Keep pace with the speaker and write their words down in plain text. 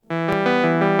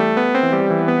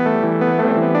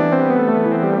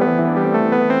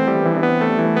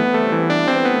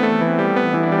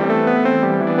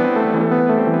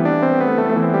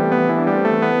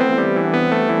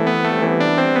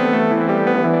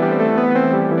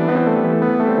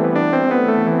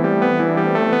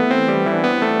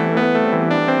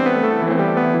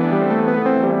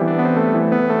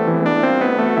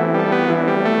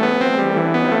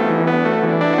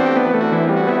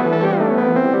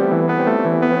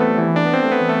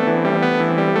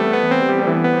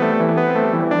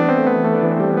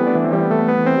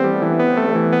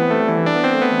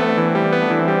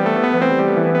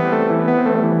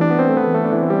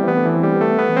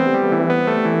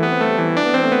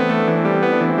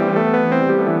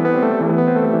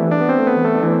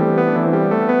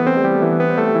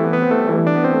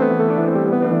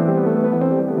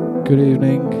Good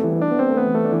evening,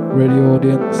 radio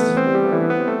audience.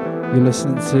 You're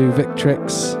listening to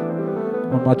Victrix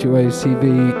on Magic Waves TV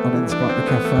on Intergalactic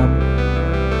FM.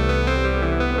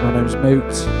 My name's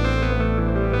Moot.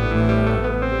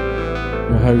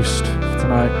 Your host for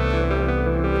tonight.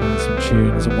 Playing some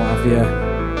tunes and what have you.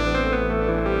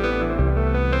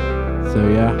 So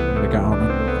yeah, I'm going to get on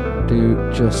and do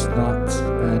just that.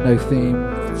 No theme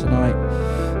for tonight,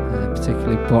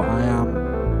 particularly, but I am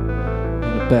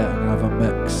in a bit. I'm going to have a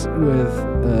mix with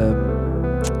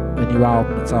a new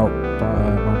album that's out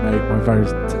by my mate, my very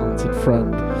talented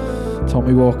friend,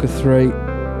 Tommy Walker 3,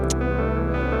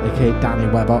 aka Danny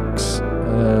Webbox,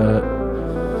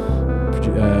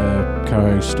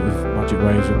 co-host of Magic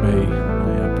Waves with me.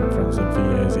 I've been friends with him for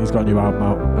years. He's got a new album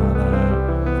out, and I'm going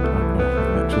to have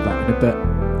a mix with that in a bit.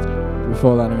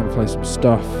 Before then, I'm going to play some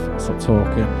stuff, stop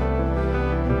talking,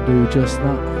 and do just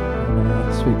that.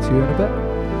 And speak to you in a bit.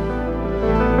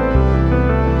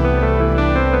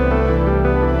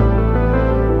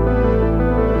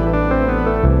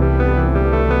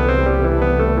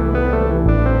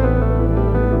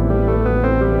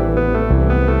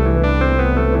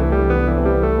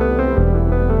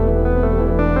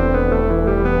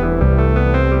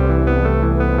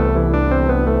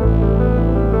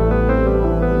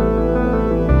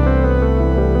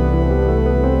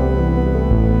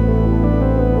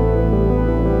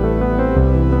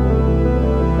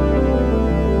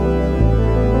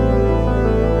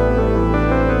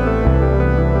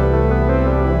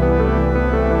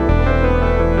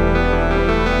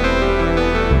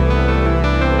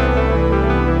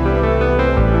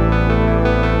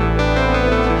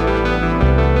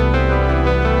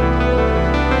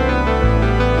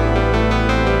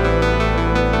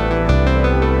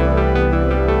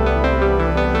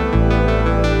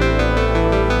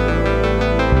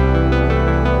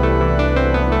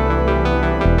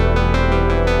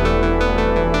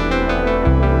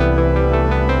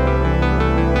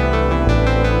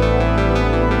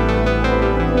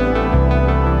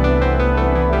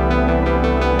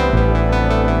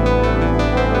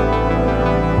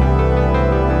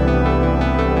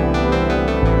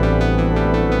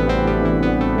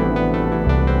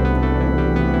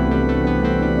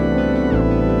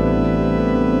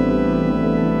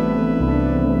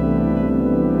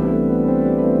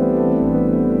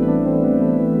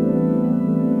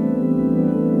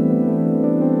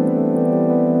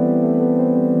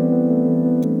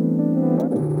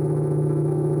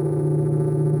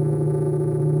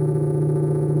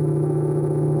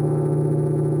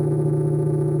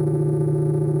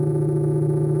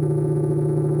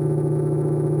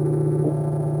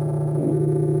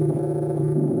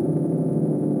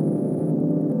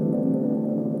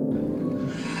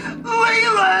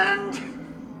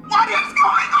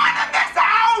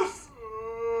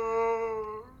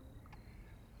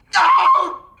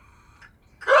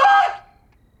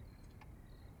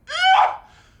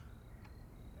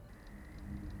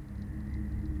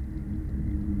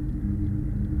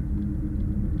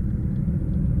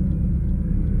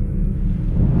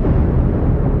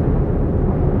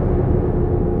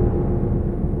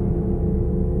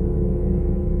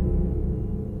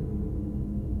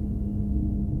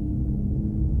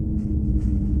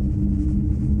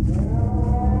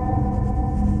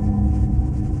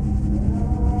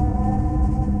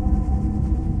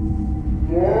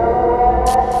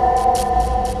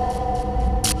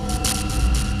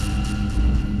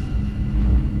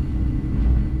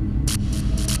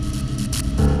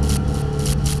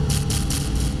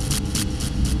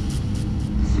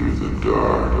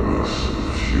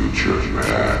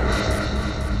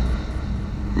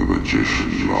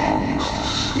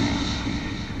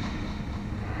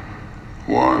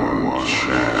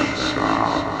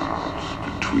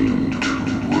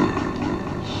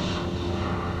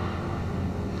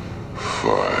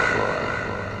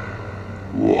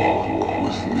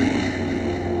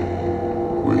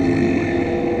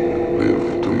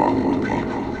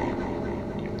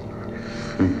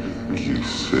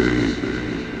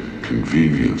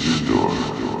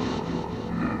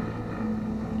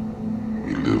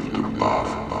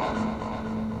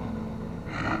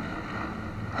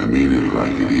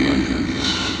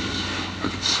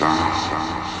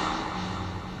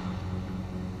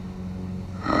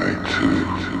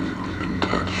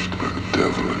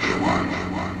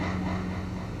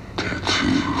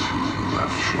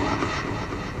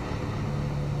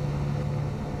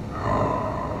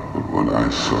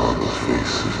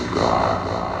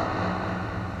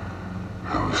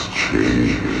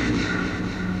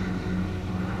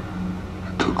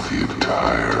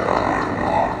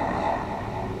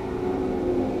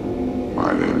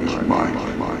 My name is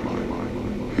Mike.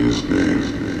 His name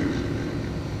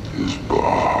is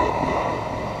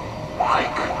Bob.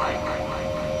 Mike.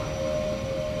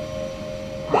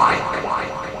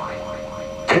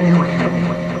 Can you hear me?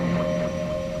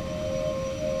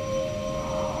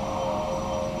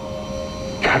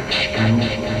 Catch you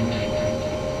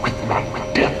with my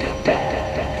death.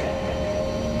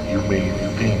 You may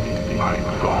think I'm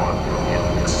gone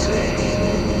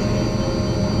insane,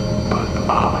 but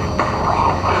I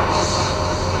promise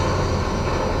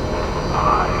I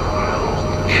will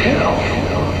kill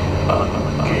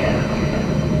again.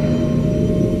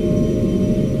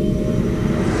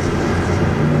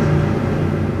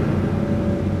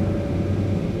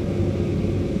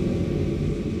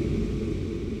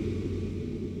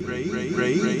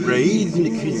 Raid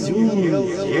Kizum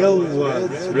Yelwa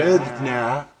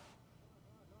Redna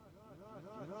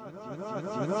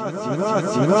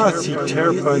Nazi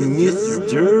Terpa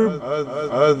Nisturb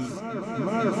of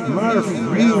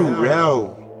Marfree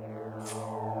Row.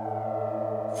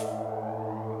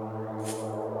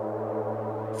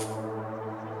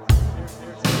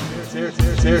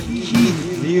 Keith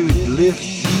viewed lift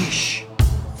sheesh.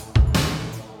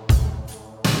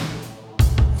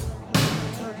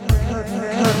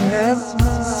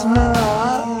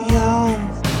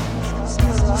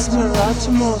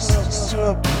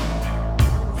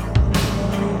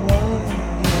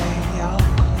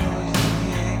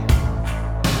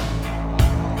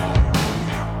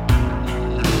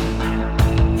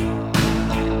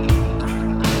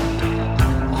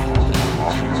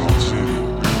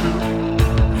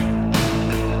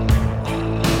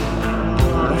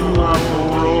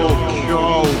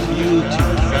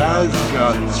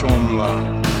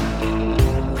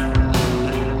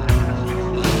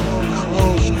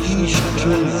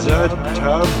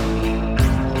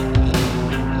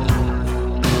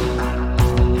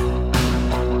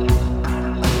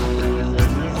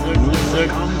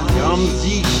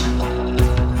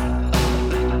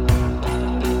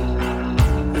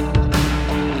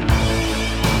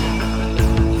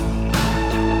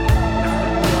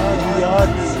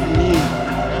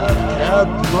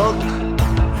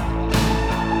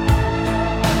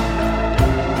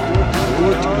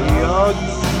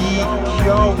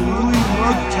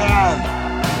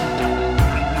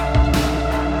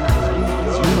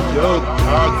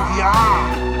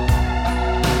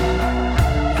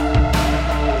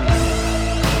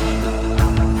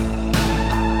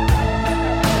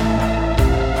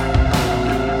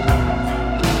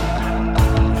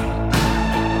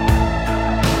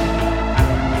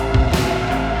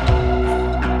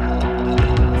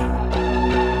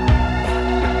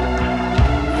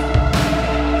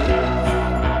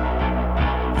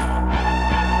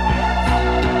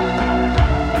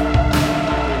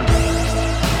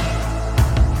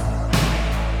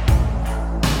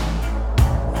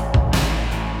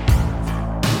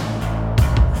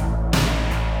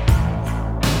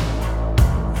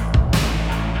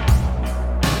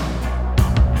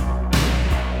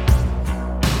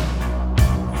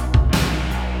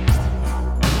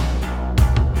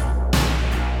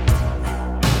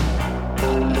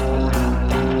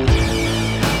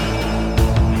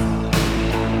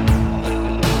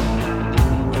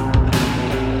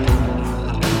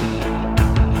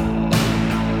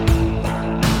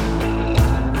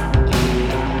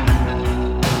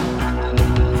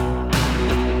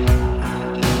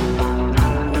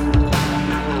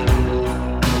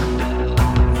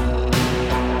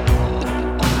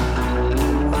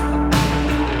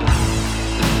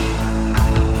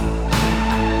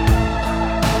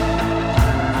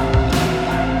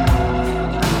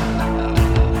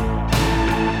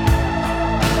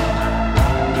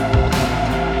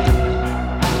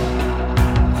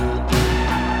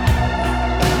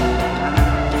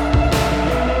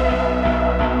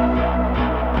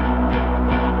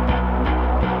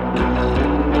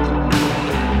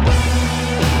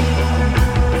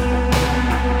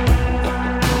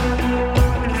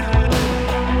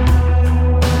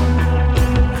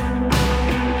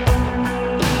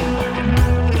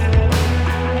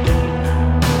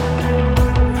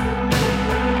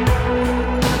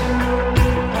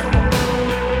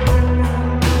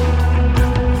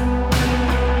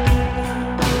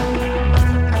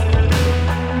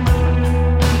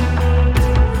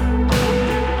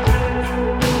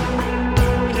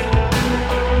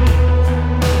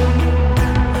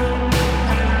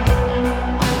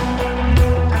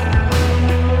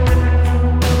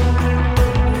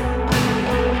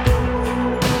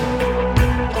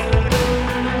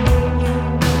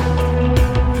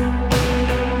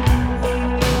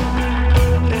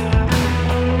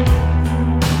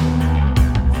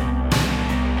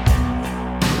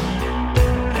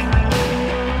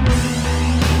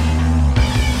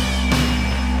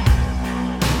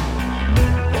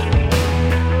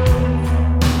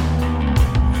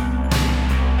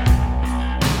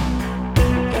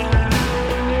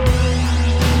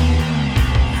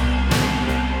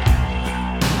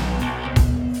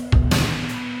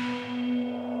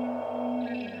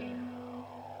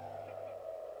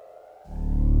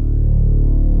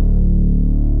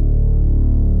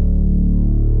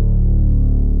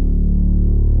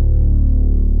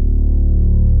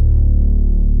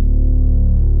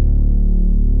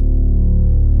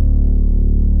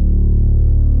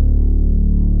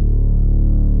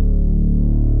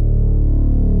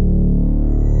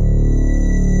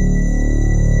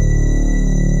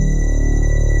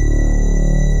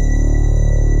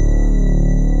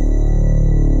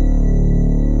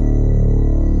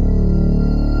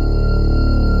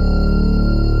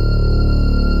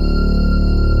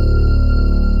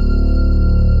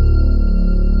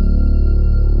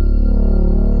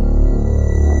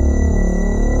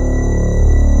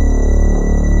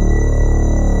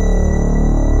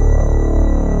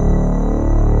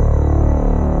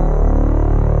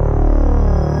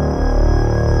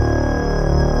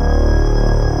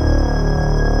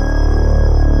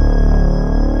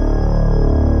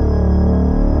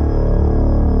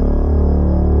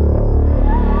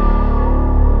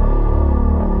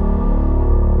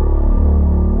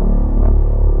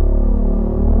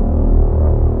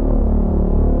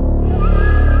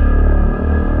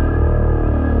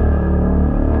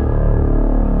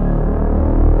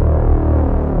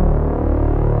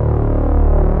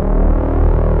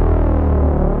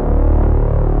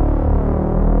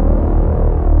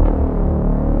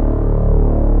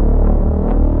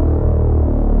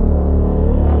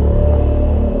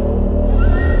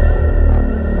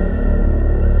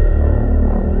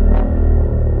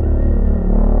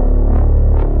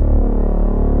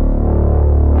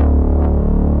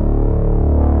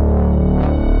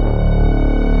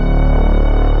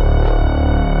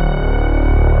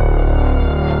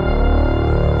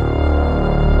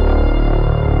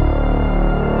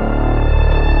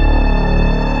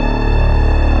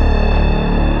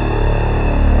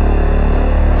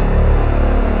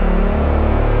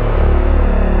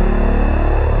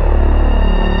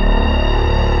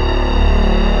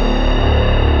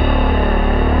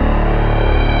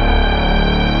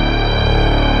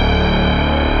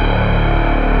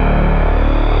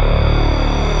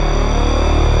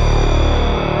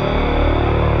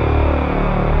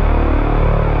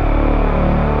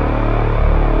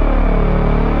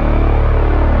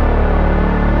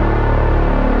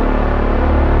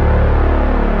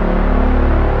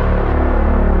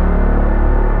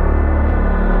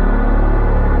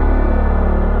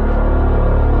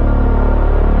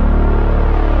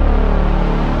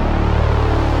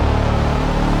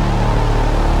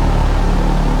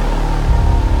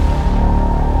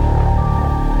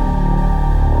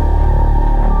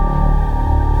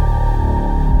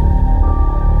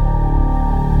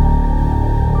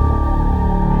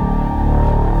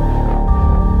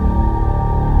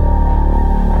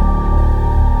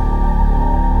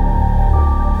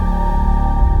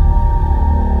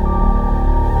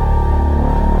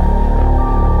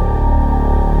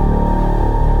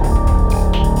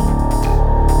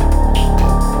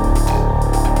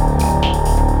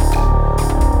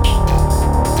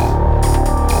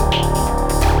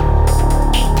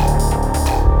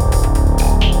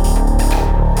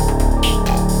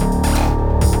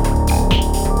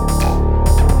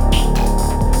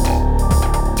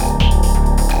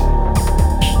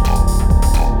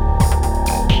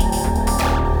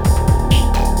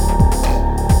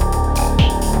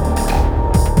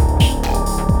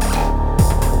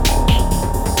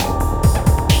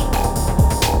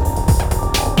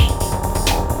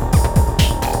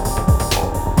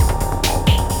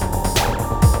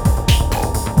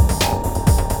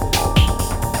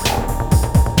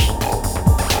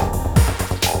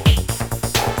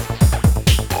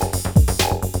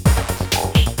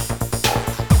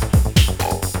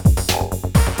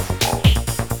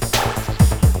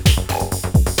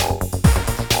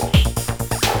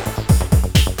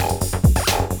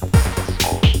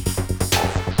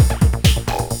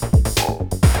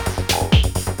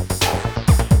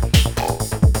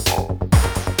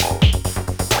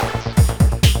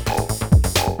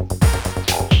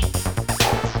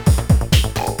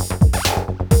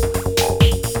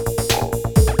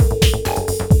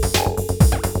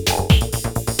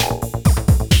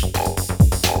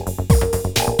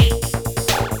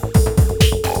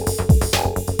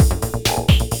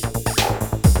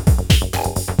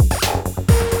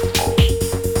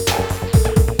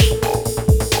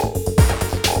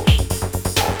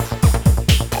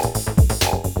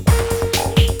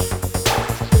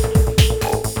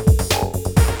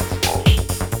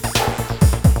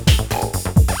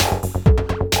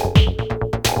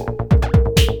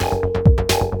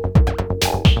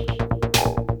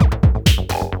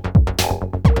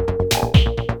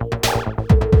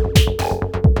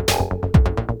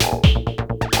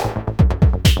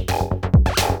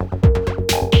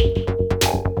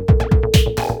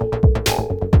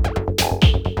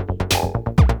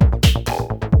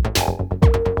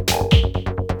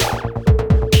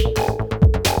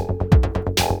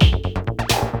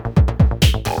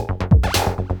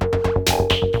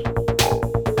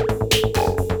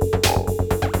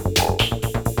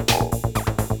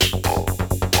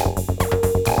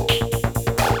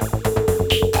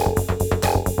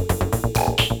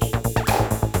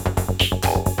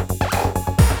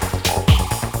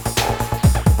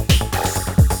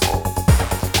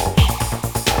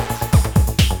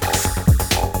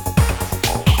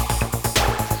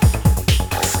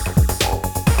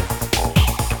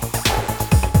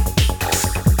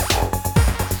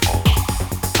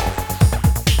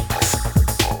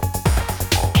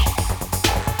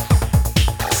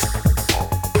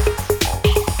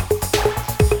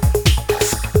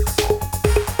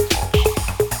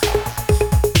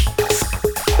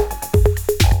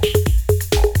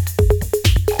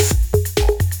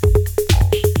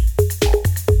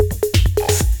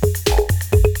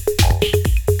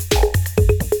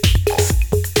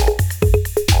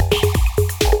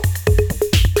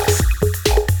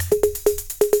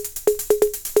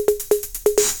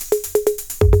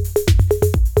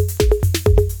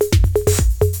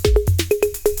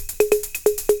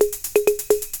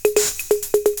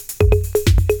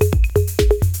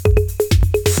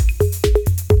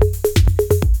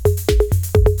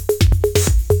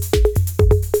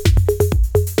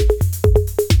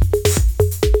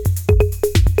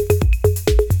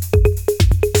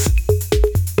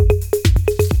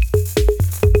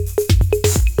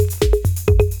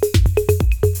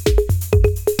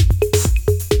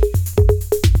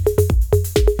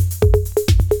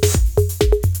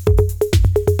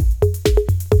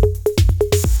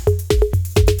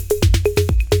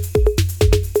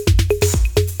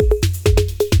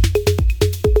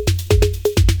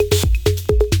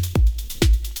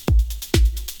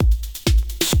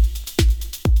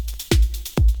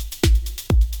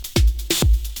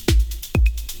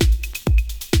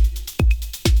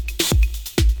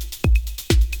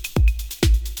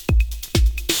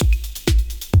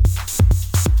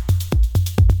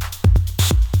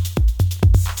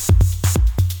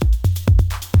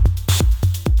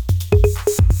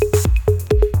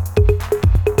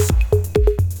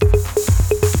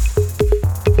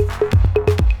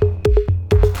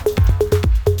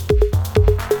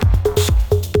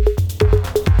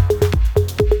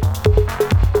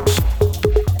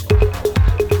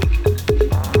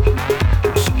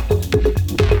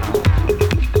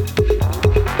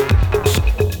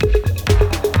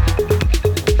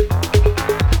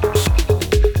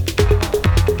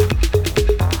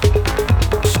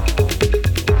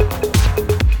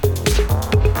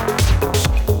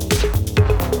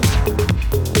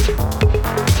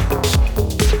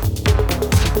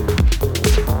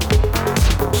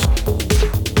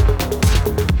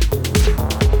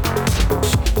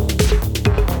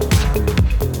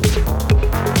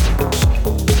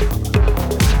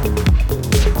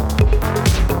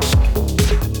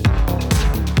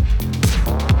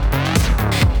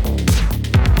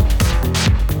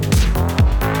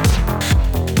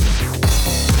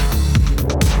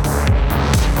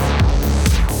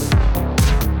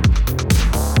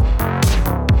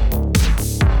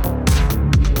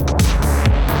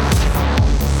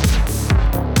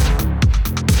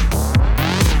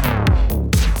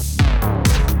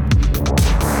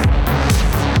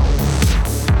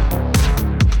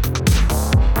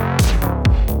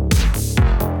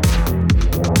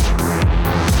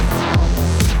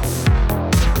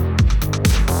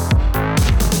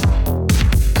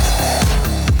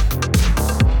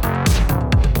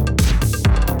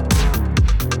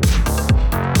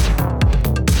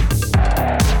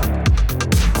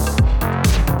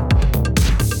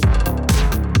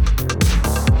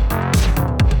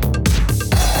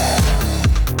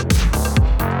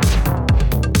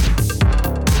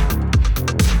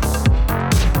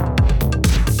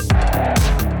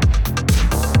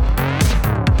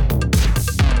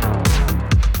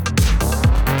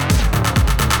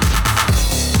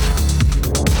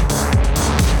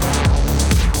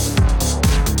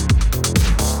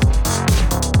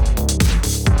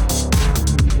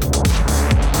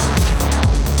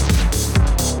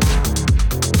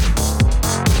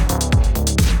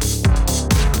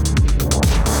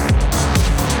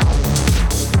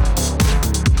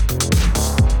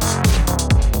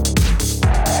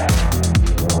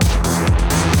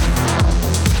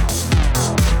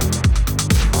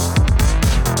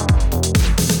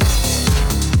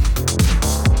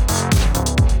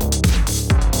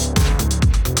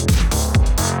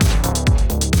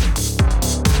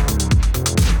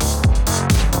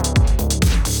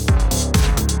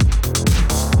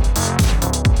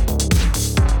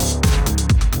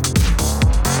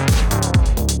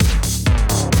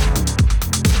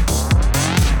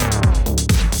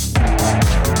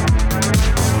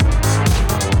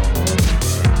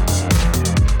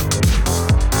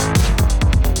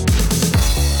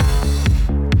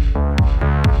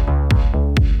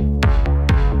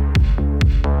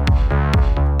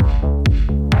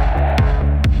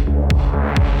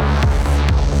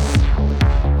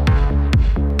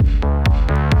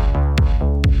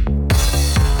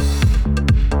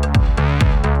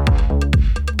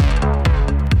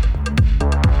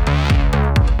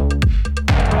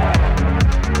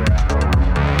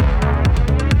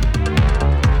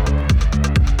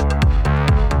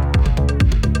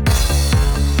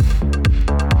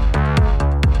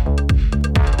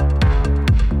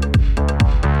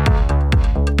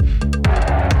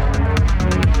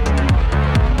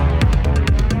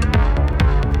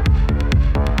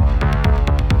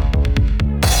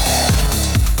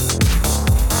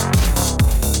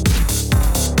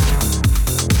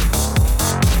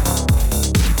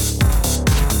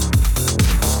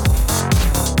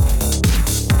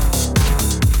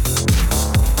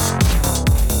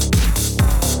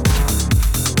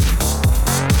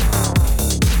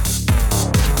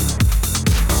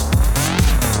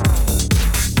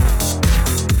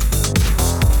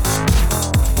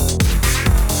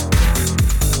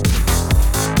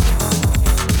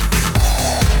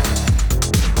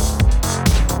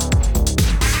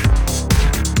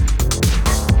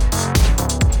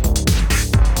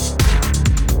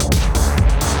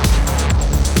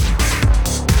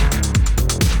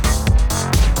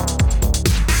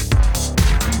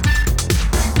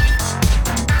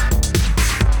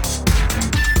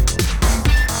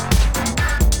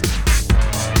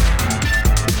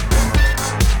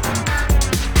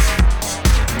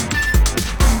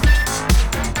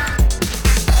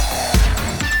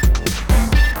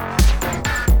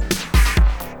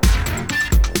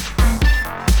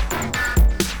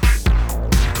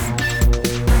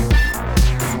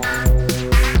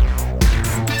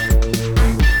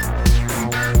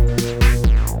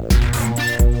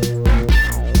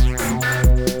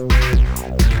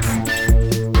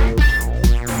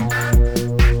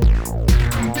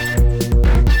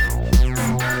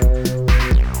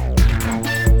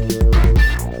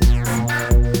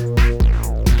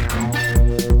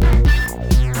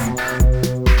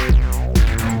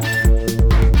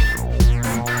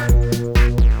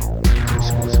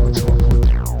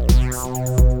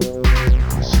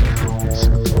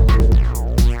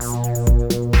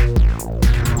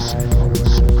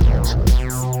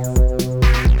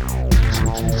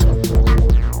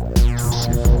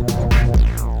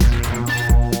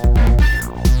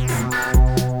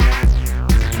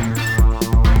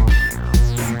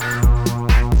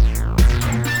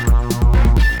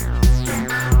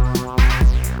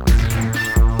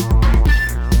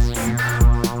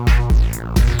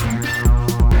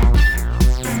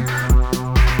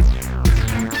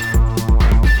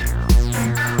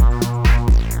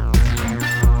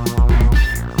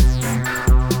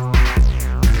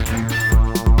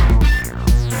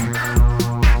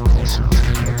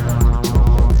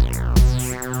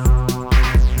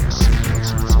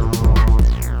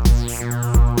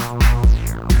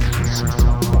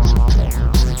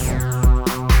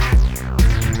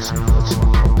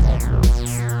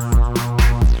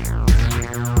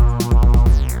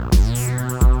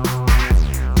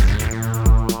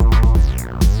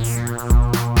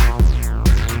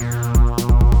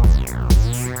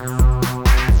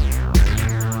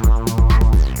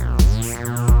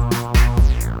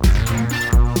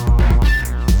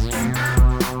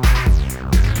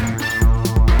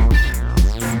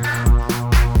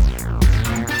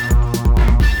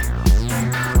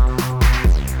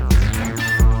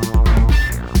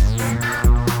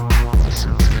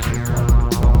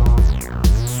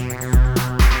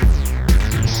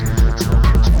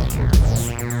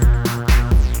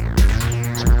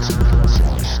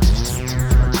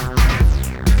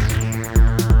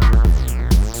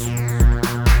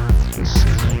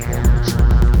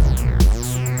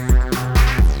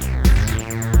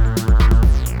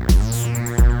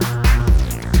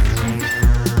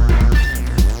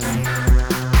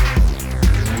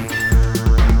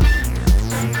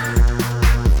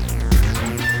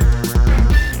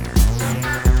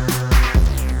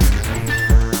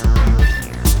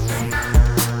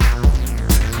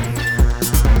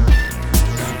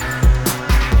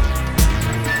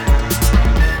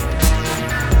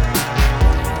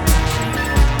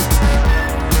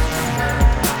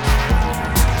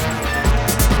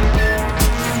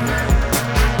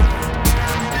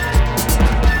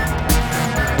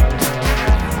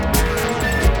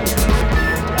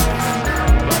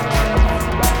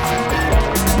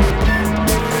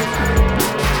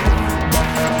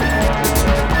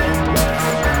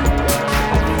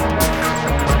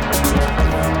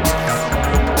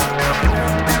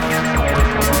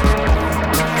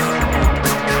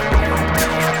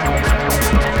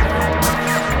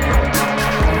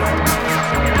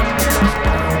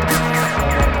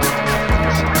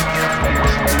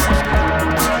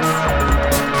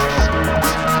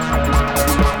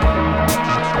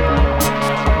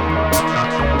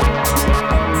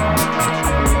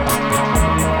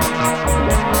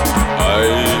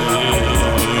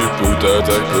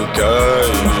 der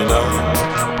Cocaina.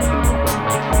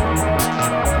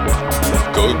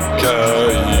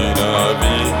 Cocaina,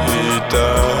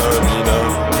 Vitamina.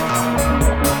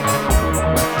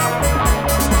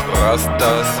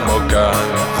 Rasta smoker,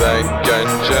 the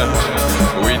ganja.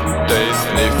 With they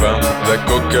sniffer the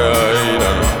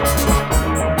cocaina.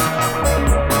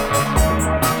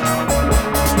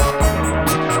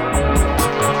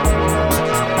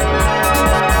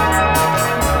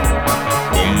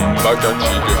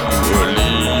 Bakachige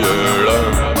Liela.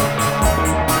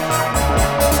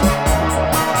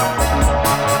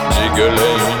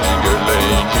 Jiggly, jiggly,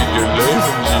 jiggly,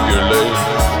 jiggly.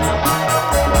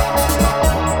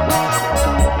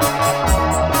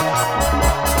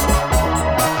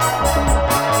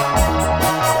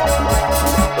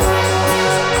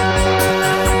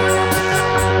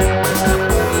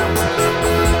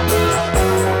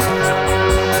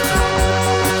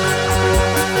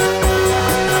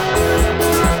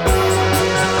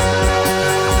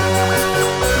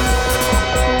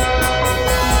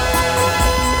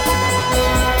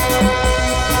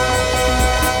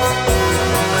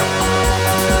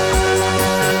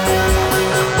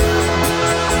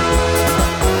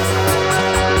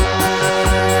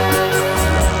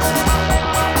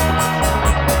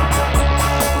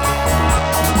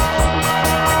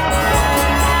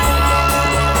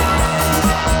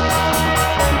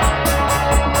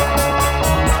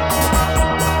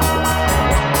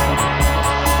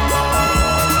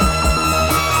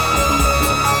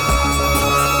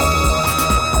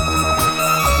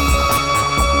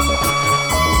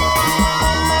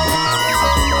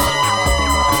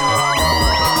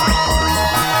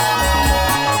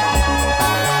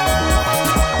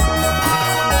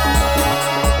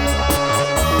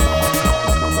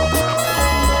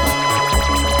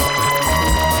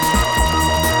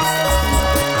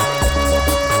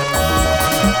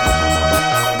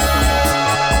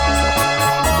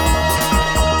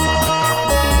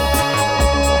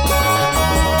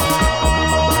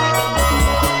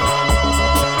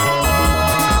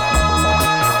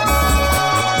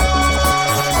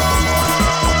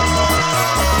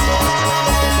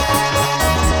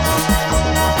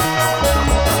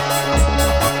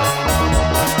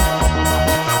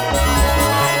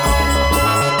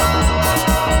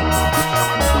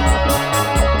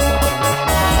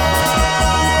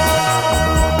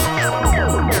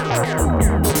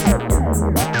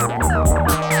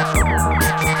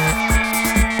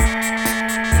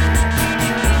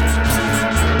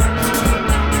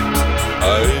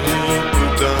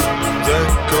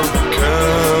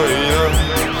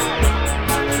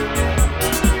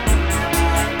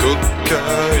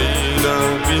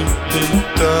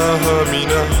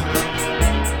 Vitamina.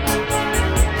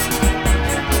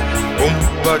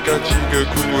 Bakachige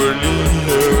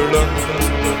Liela.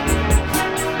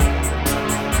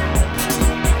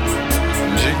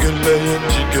 Jiggly,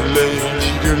 jiggly,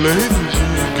 jiggly,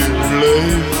 jiggly.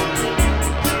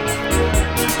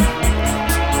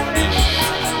 Ich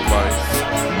weiß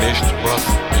nicht, was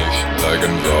ich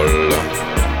sagen soll.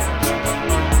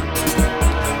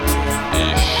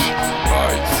 Ich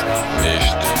weiß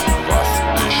nicht, was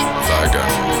ich sagen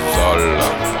soll.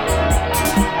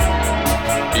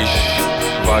 Ich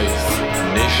weiß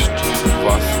nicht,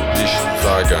 was ich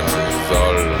sagen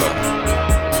soll.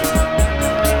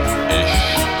 Ich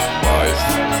weiß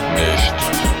nicht,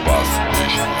 was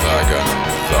ich sagen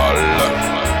soll.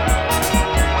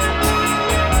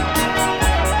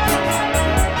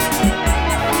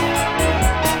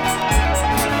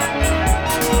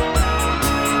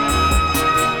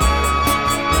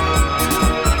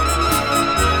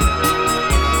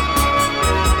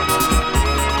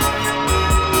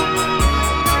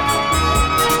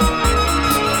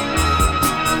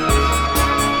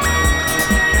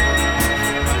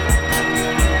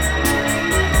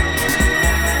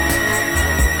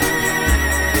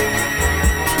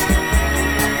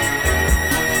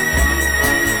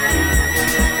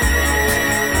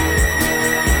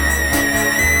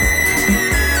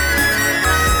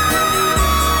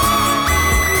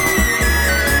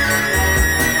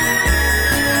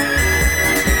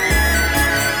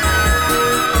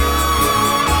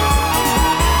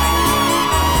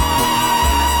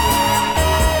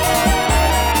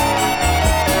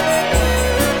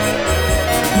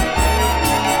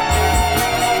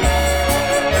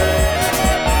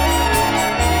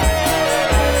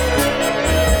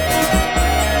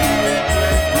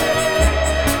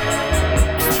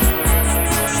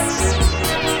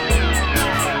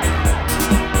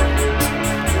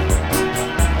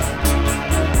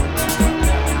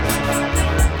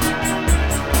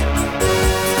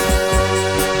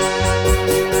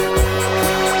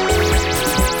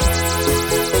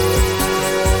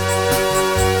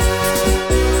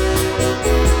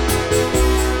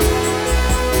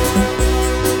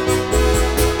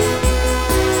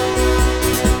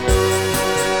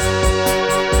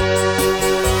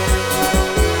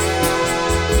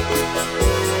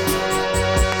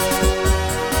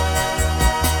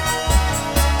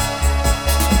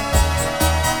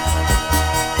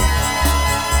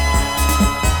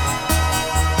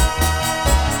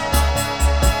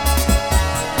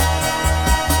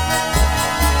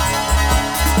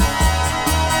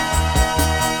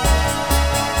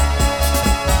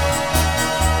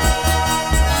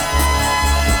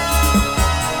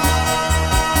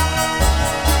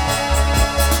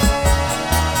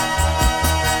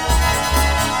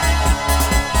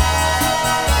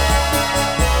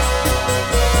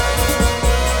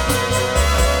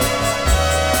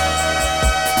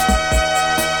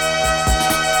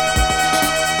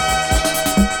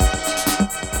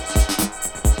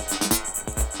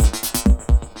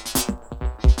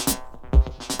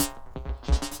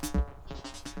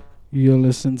 You're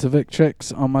listening to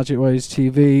Victrix on Magic Waves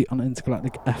TV on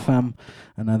Intergalactic FM,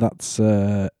 and that's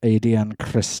ADN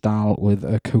Ckrystall with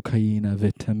Cocaina,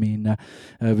 Vitamina.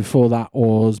 Before that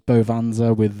was Beau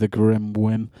Wanzer with the Grim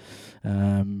Whim.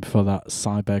 Before that,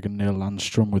 Cyberg and Neil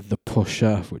Landstrom with the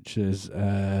Poussiere, which is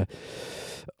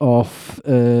off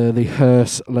the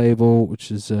Hearse label,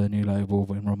 which is a new label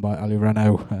being run by Ali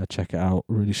Reno. Check it out,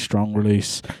 really strong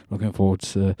release. Looking forward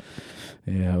to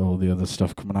all the other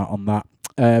stuff coming out on that.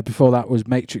 Before that was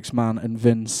Matrixman and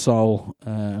Vin Sol.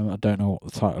 I don't know what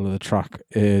the title of the track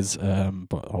is,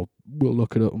 but we'll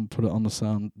look it up and put it on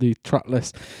the track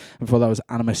list. And before that was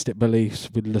Animistic Beliefs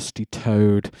with Lusty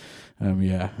Toad.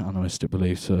 Animistic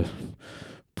Beliefs are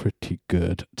pretty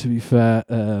good, to be fair.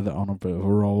 They're on a bit of a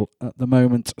roll at the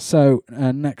moment. So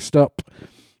next up,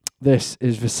 this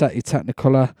is Vercetti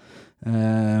Technicolor.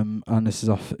 And this is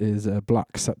off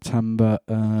Black September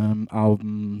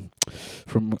album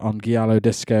from on Giallo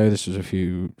Disco. This was a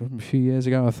few years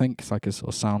ago, I think. It's like a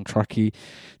sort of soundtracky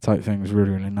type thing. It was really,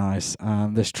 really nice.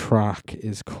 And this track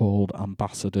is called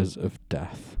Ambassadors of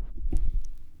Death.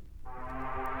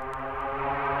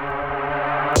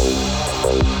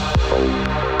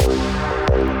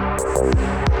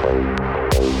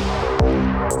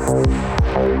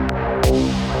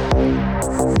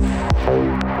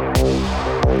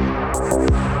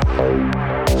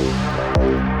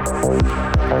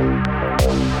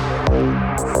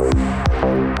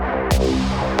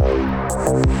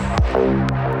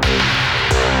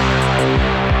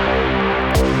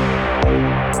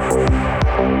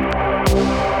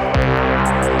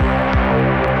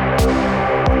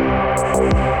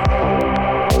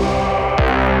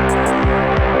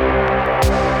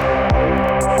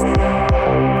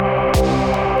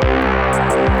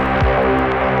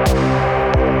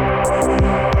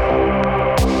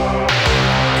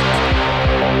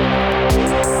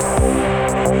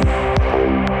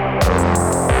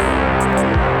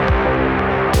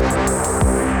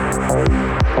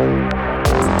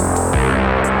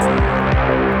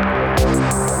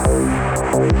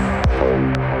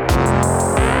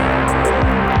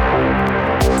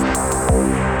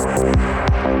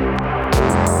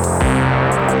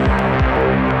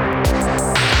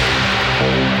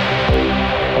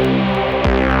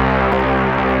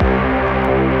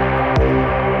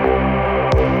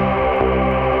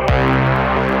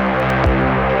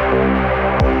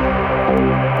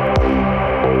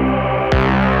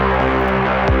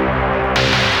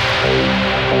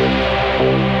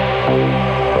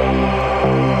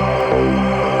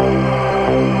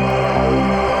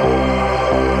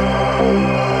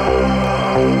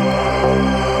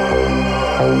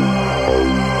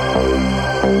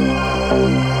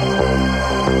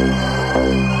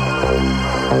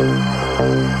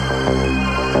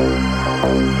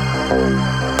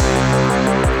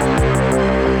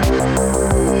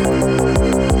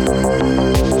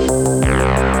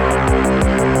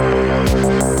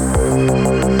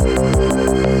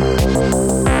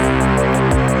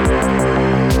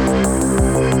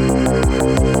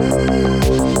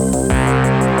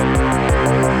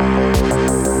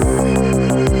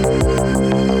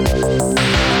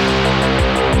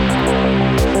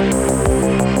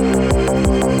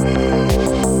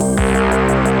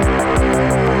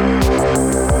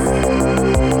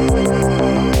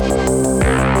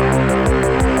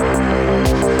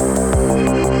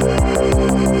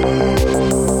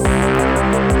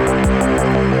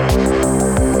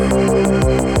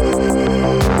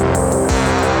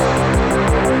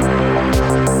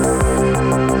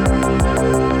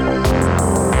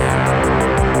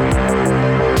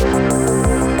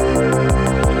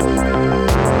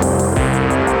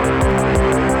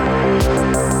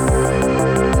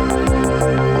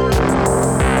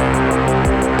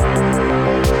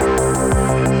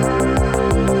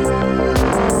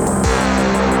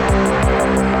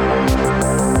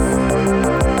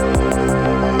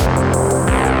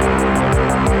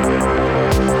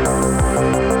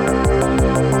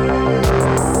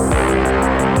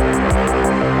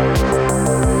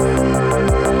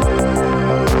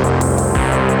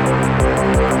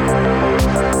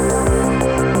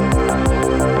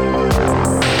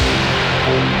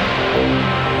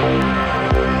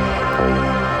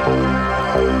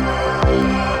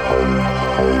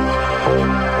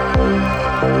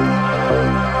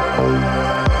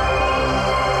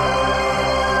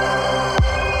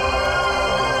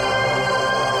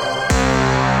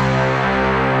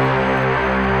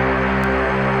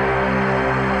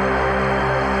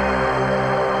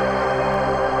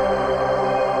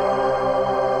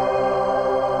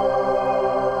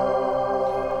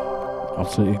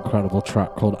 absolutely incredible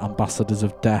track called Ambassadors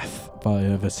of Death by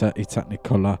Vercetti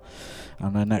Technicolor.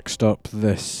 And then next up,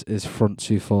 this is Front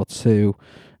 242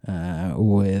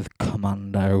 with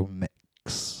Commando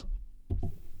Mix.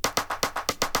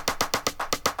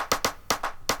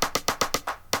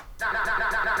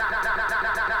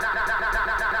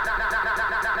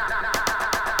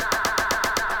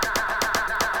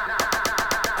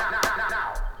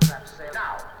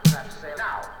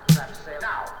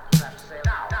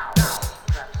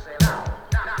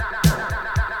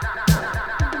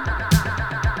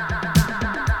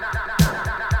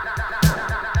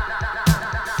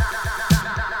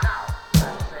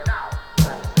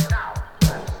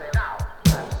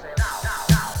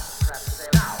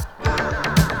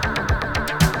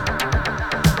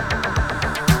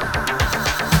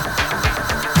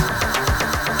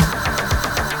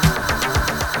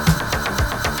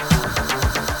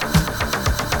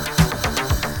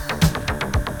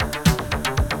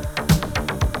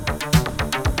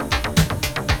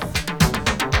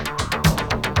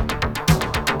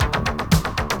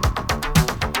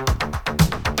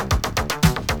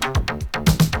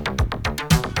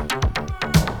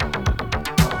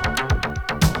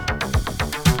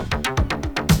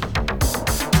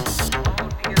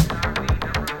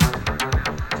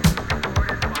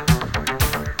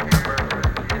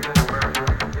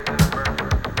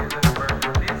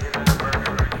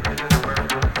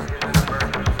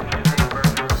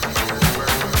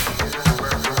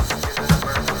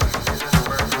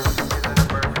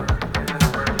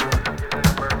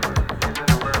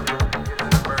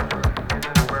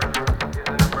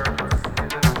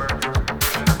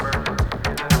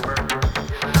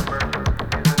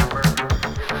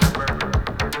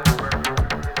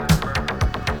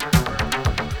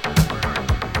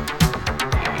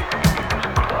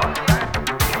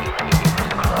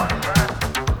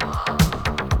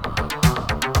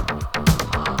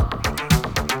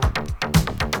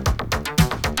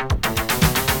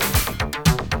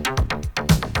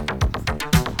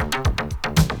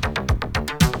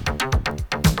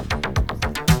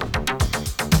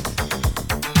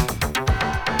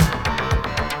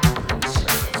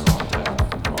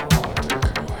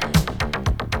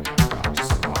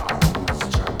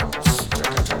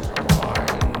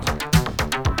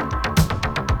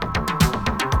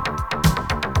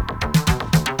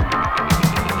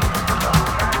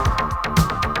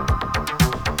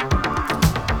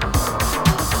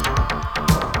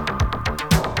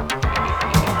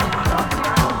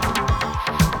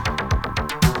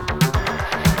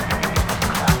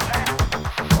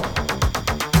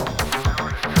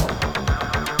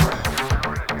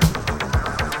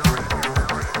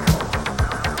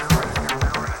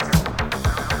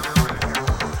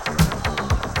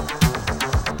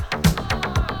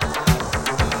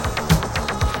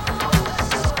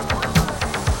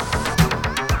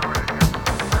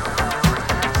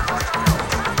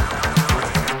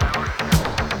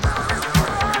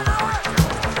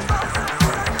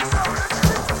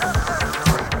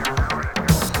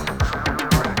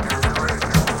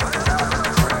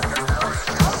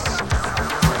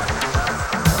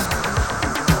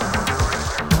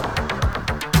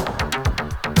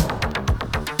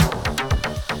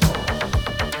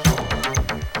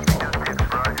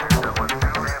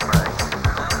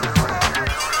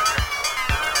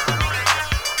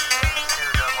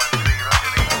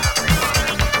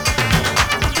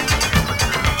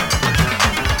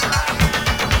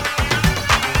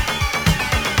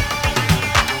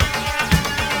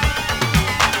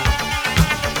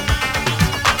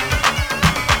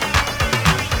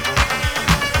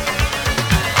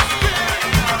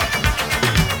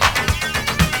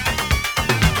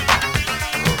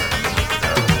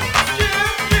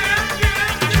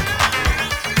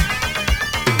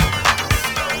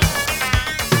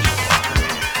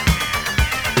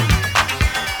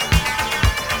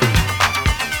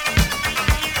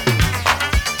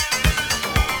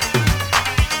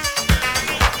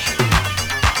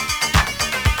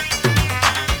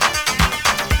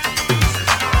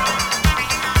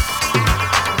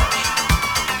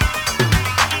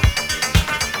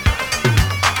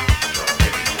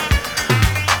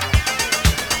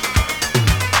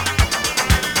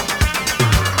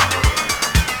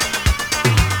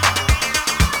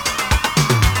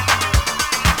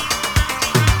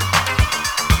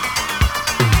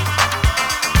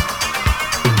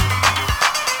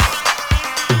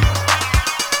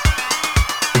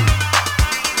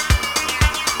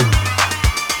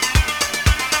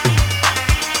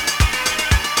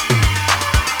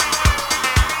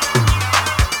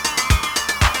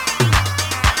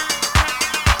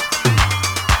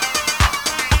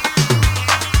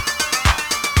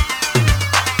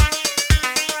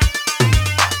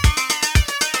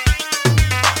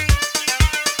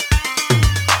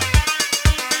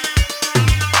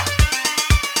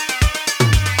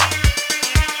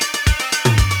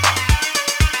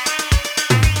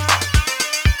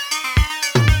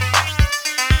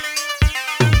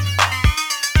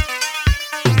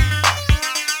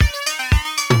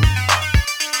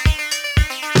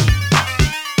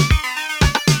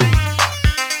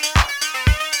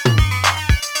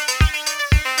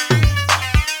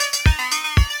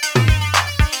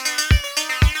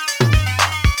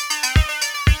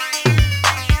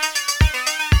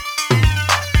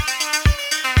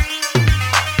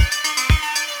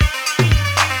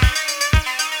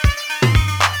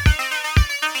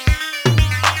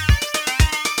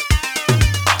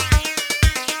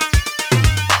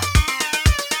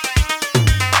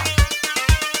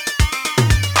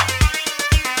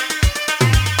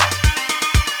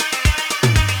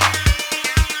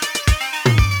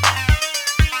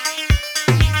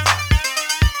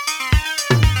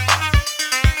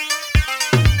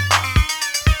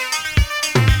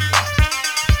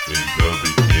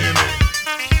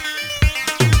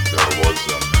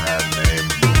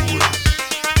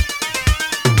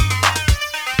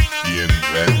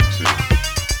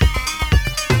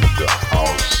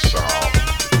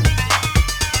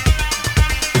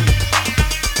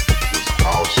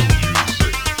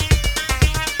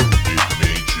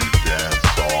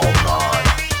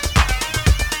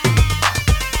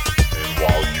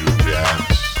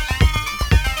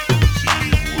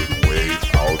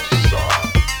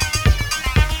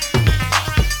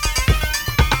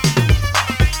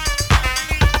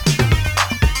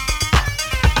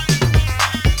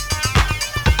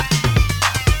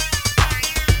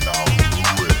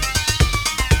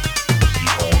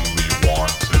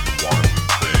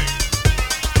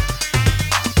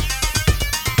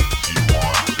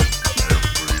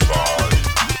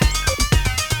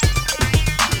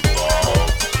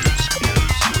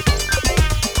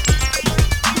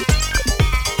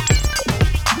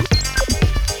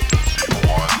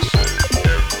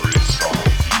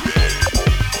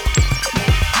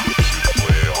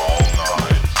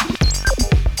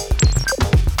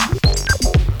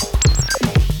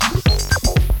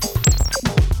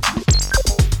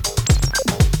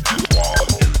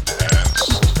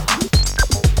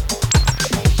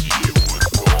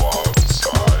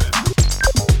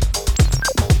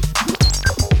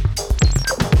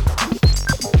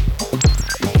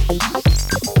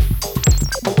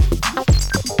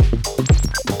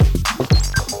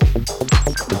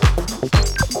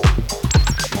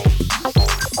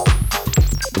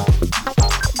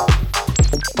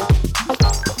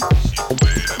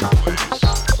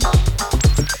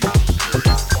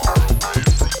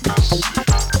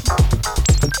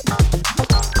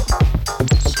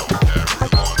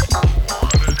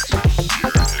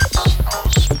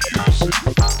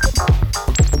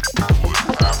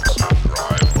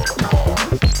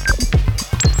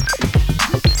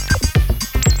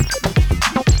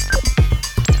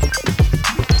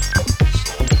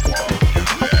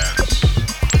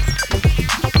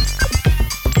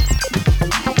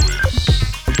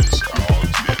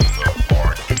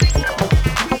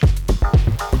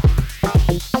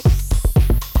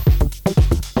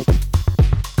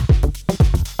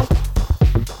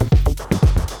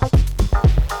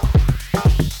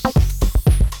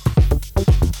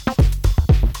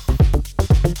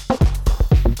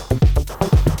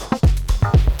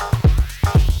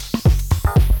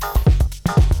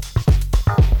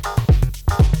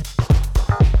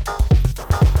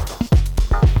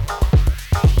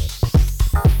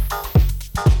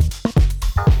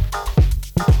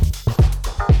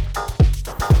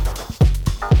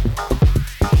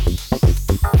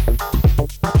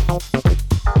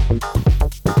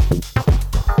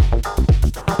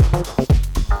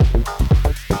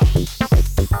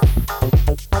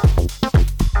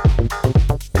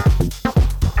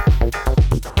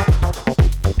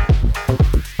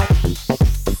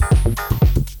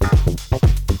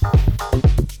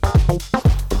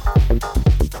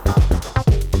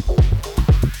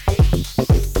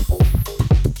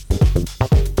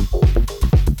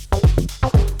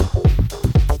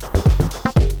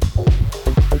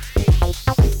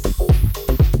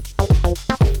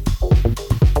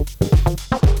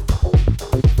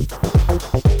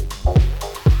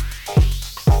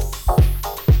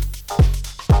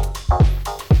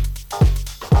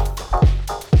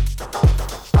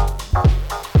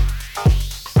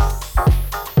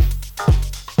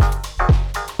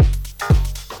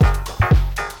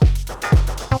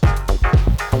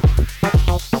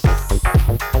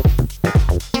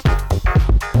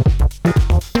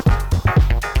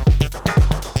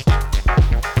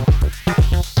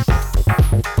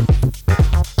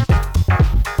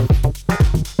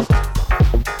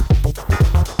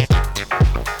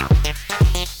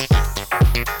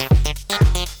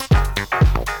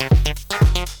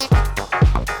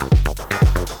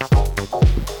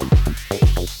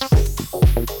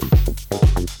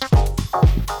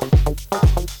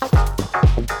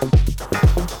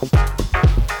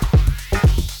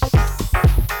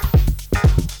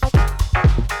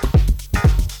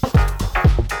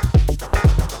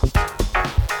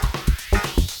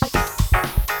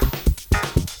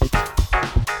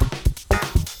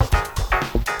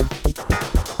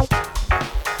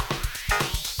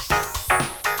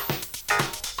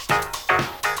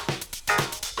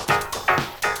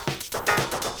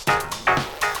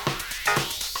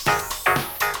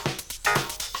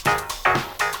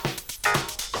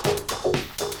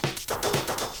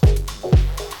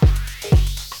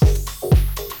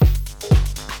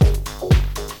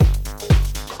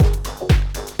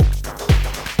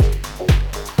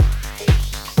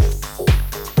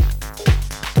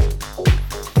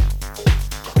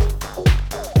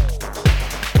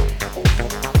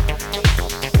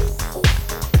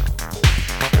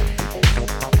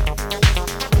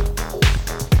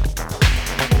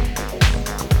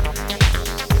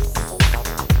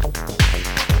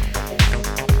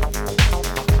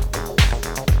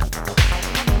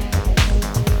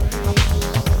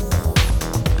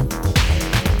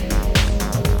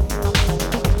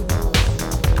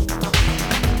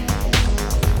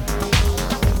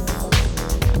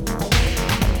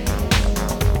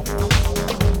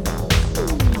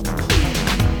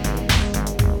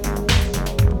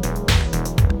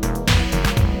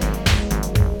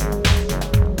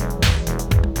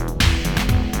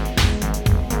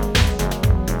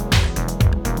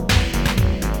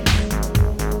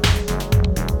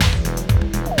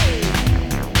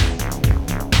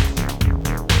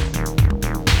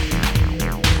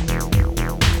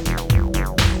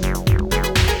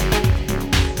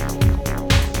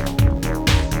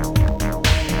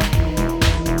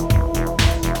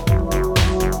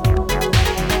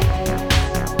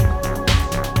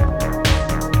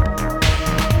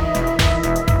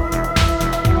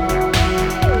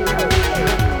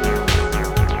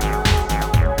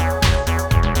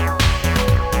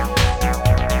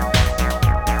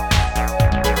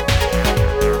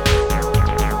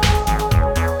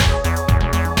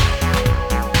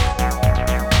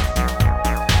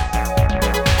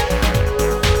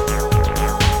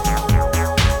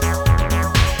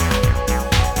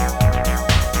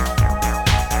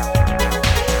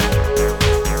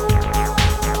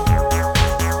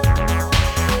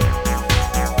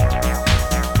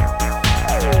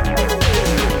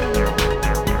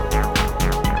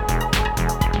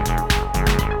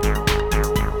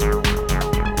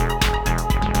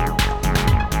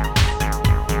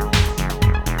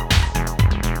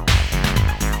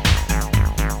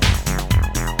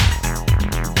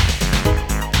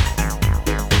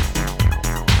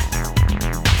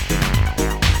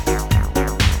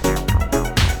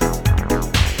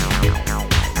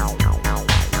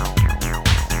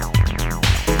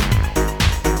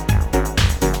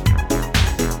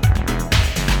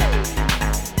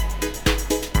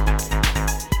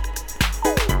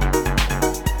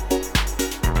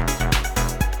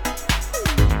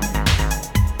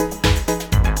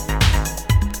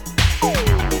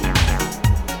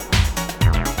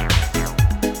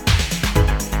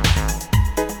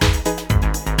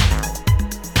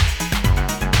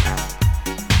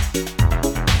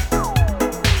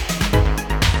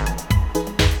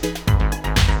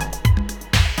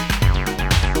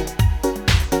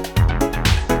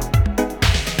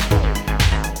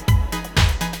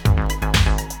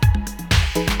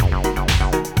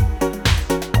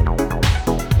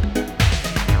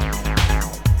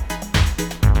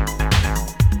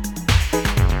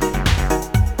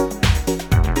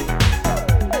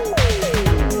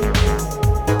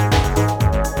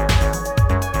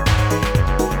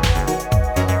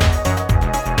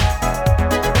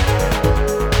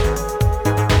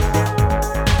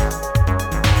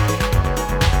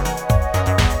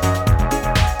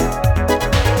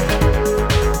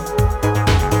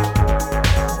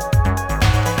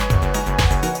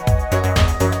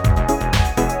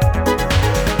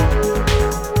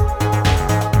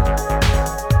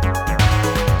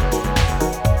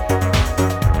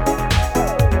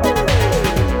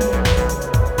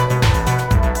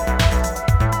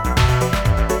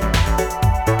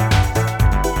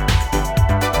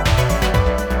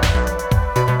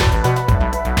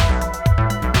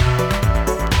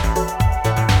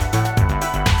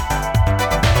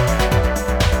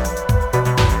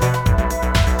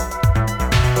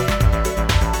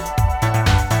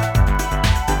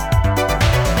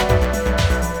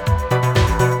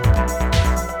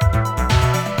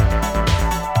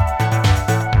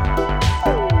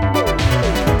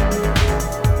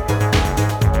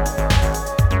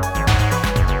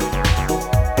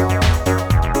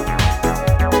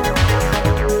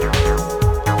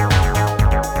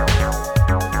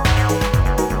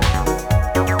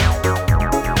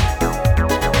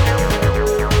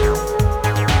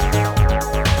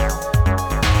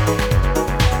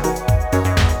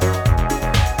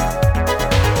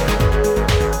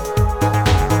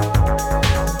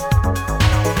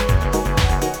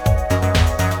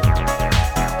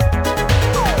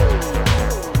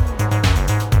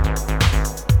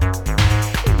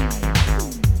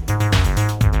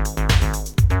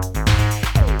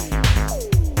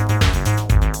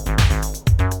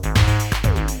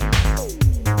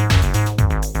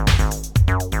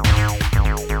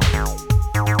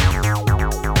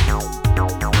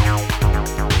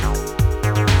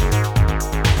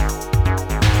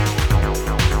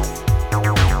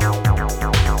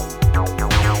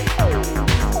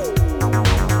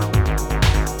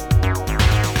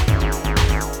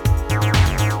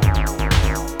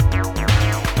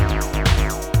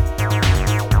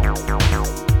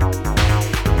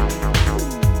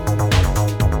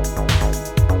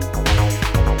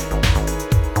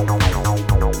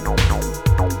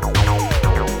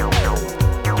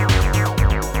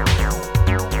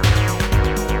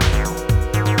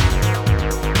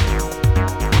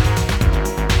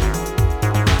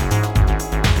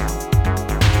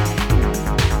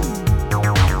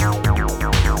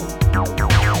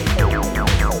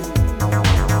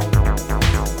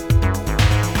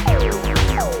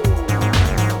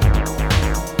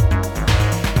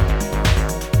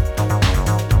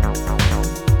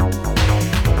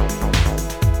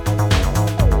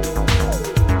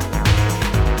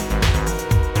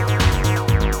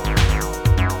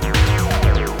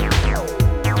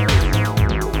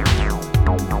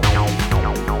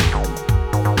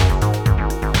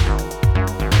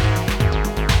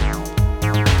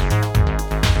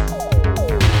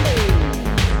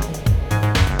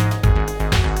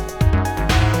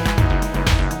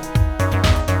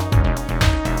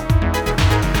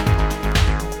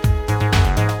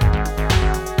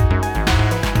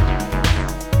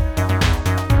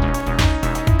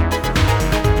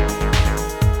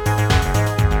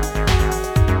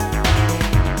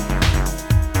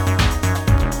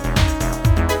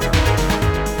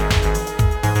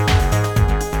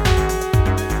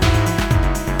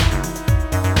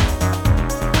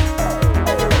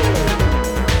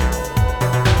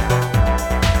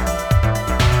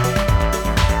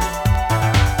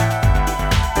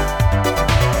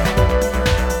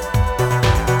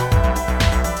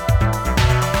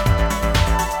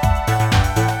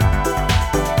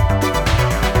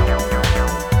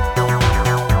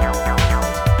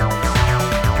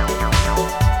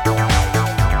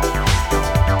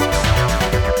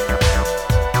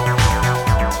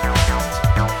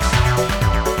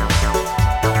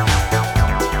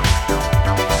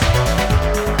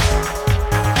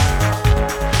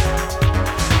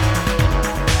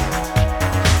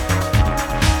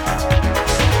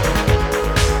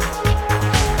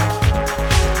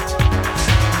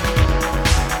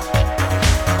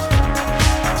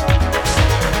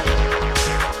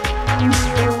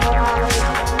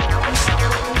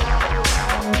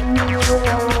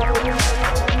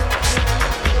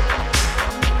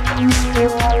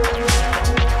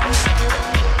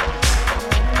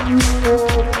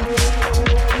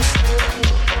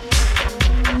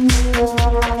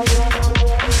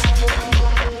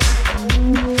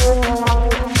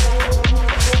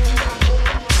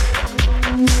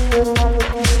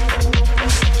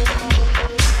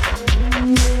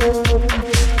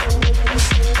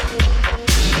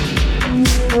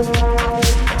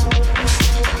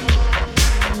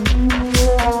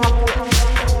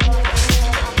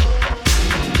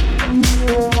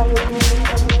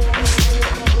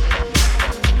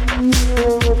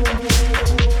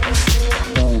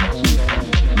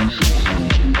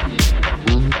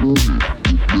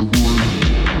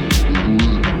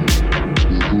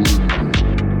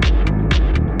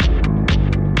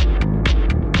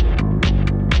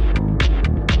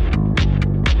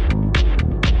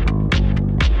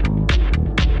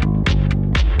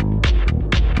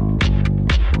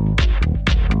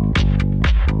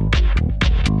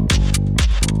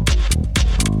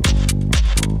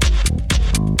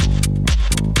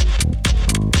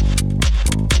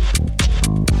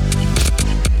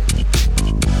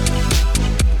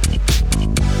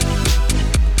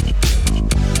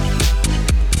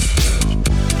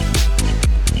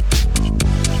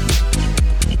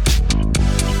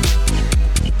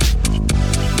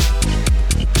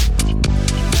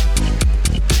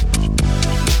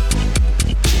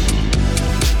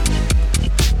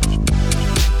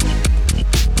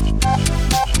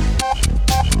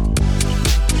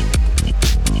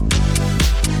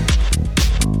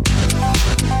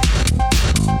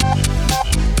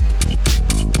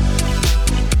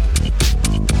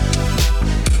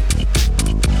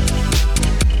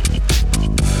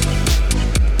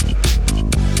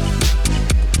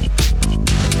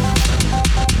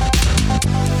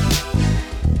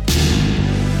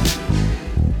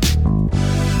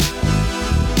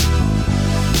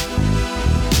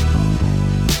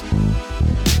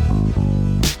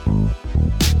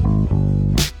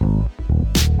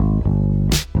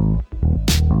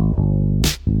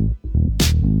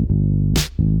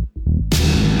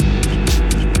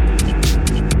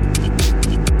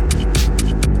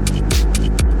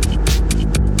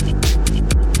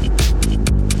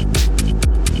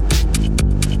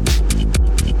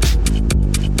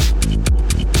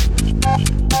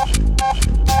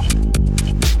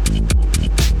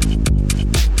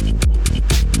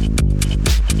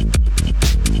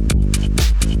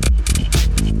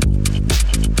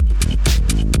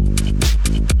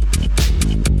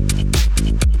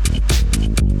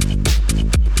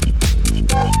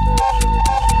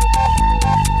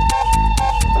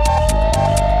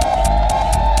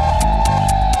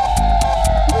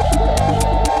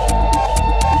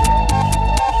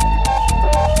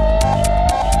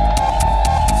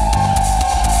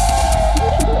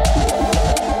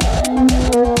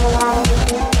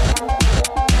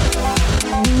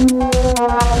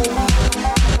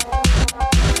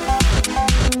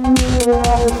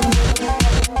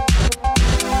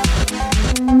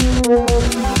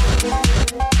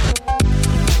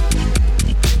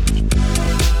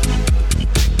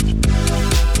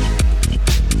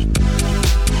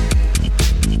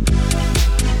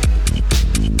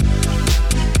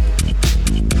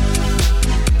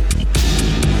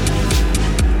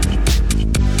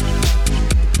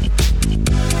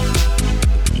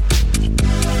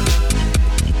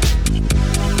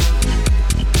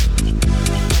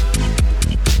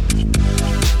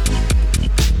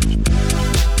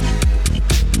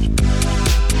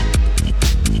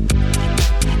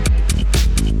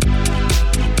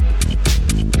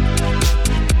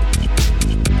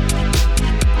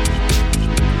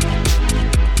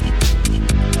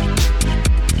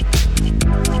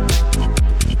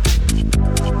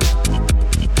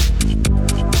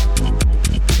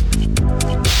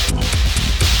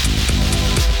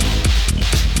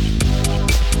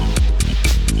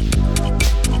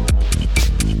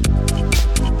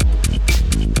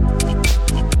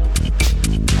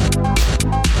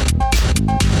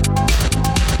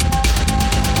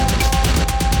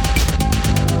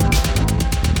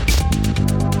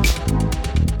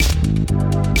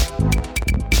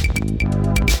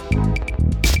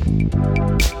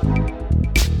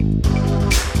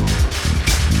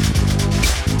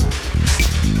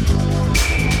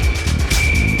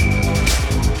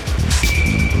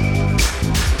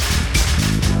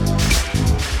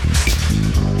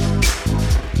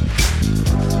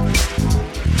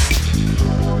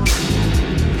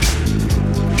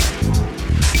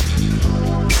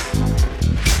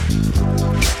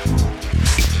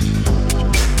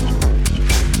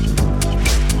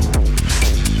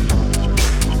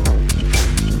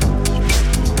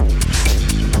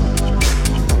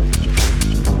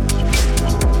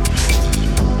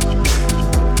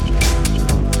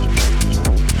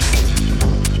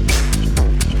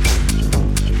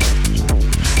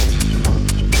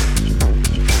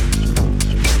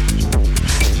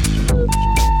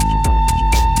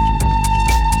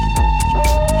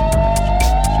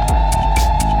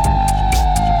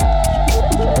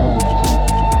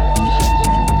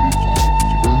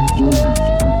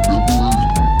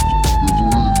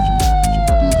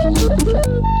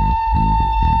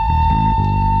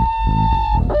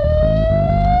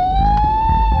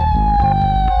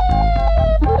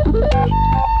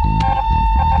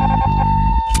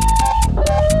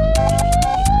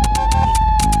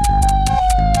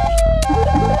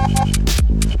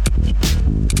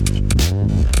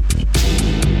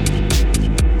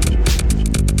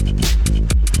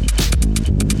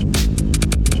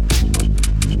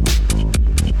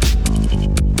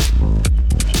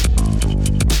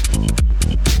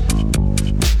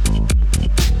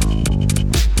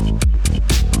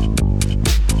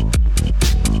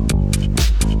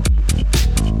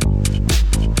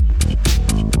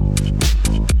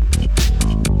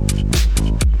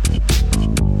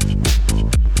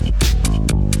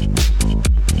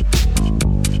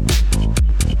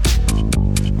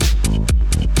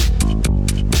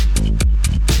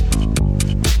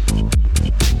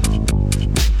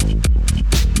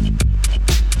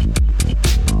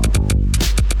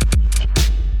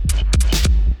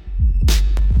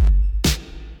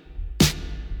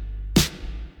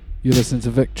 You listen to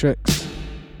Victrix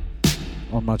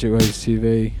on Magic Waves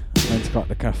TV,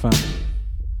 Intergalactic FM.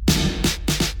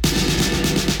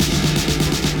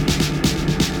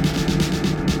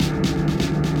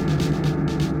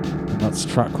 And that's a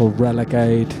track called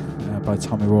Relegade by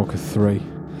Tommy Walker 3,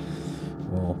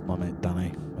 or my mate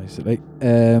Danny, basically.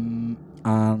 And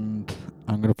I'm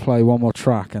going to play one more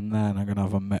track and then I'm going to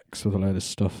have a mix with a load of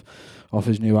stuff off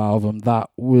his new album. That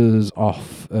was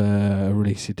off a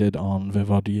release he did on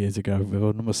Vivod years ago,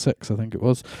 Vivod number 6 I think it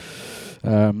was.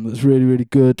 It's really, really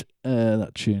good.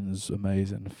 That tune's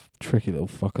amazing. Tricky little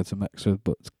fucker to mix with,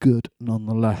 but it's good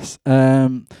nonetheless.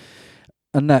 And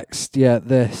next,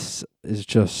 this is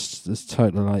just this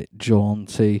totally like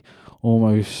jaunty,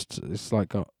 almost, it's like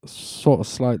got sort of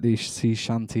slightly sea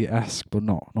shanty-esque, but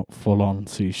not full on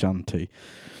sea shanty,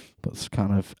 but it's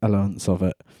kind of elements of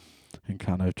it and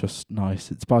kind of just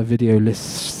nice. It's by Video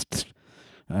Liszt,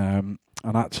 and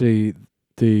actually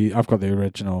I've got the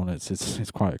original and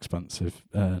it's quite expensive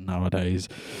nowadays.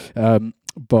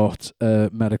 But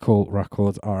Medical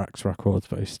Records, RX Records,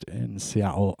 based in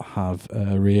Seattle, have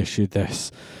reissued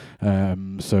this.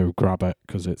 So grab it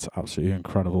because it's absolutely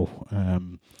incredible.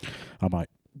 I might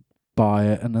buy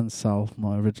it and then sell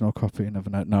my original copy. You never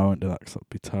know. No, I won't do that because that would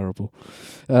be terrible.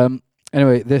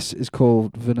 Anyway, this is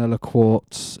called Vanilla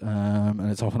Quartz,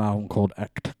 and it's off an album called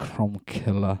Ectochrome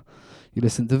Killer. You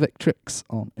listen to Victrix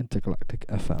on Intergalactic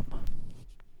FM.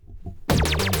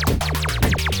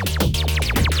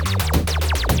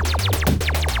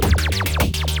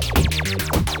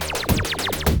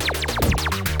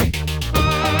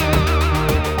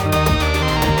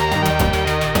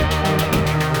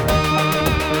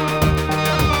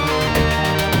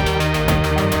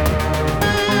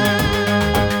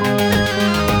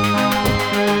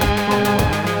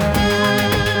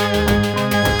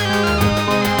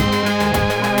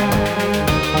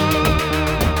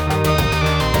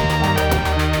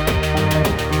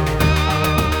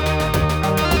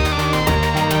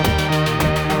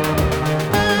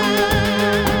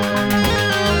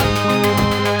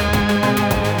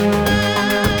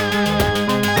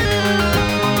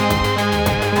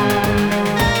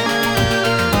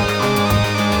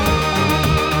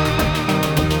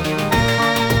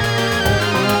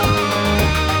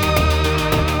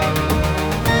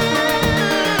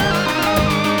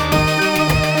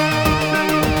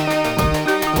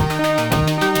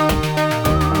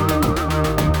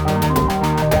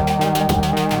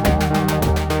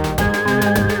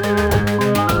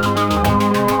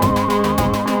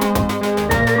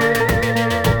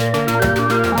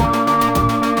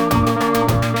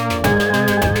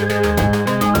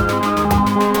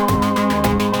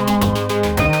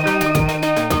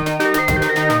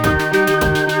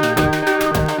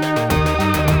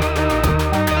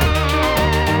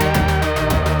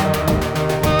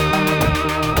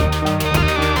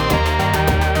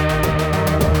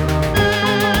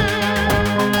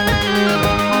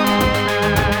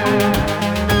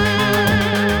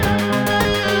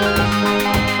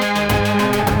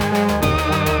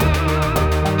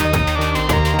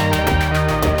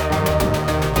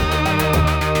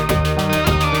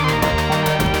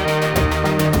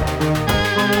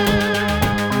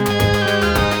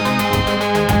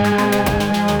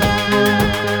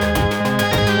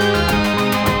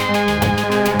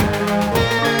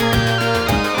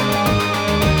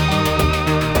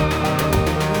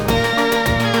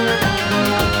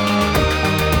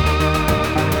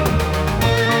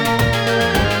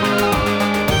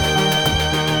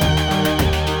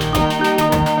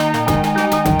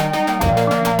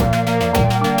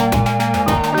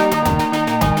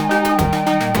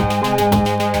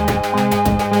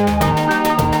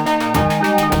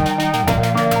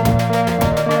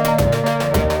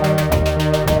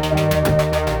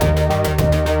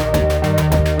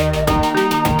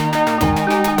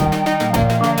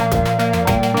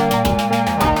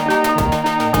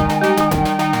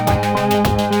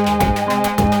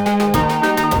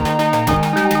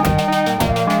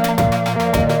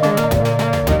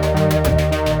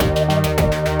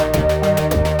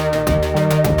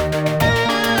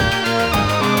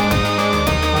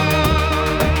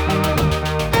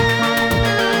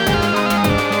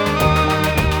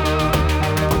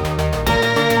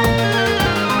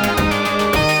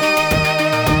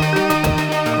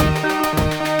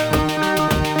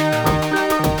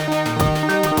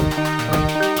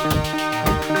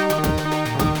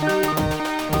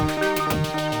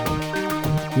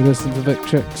 You listen to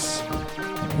Victrix,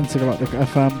 Intergalactic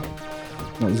FM.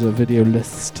 That was a Video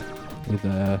Liszt with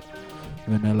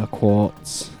Vanilla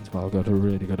Quartz. It's as well. Got a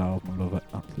really good album, love it,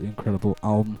 absolutely incredible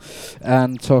album.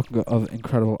 And talking of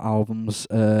incredible albums,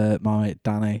 my mate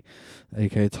Danny,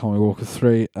 aka Tommy Walker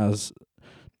 3, has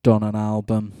done an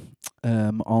album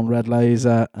on Red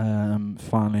Laser,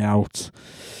 finally out.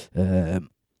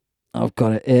 I've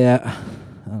got it here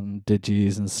and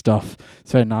digis and stuff.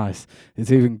 It's very nice. It's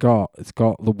got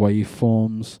the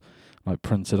waveforms like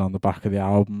printed on the back of the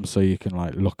album, so you can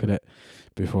like look at it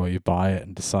before you buy it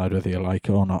and decide whether you like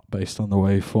it or not based on the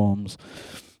waveforms.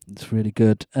 It's really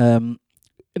good. It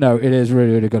is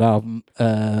really, really good album.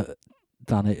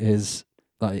 Danny is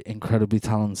like incredibly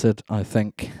talented, I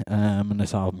think, and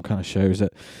this album kind of shows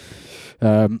it.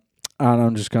 And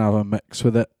I'm just gonna have a mix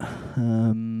with it.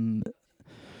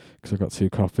 Because I've got 2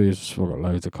 copies, I've got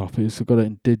loads of copies. I've got it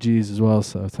in digis as well,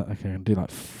 so technically I can do like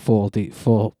 4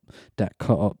 deck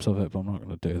cut-ups of it, but I'm not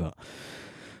going to do that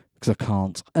because I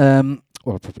can't.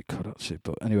 Well, I probably could actually,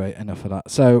 but anyway, enough of that.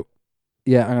 So,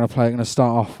 yeah, I'm going to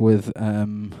start off with a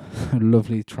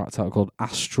lovely track title called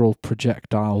Astral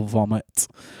Projectile Vomit.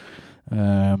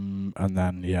 And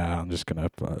then, yeah, I'm just going to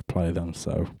play them,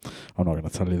 so I'm not going to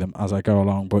tell you them as I go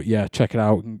along. But yeah, check it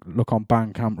out. Look on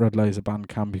Bandcamp, Red Laser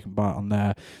Bandcamp. You can buy it on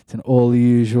there. It's in all the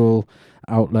usual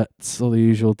outlets, all the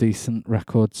usual decent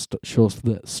records, short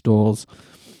split stores,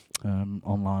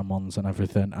 online ones and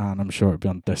everything. And I'm sure it'll be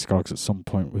on Discogs at some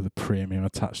point with a premium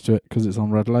attached to it because it's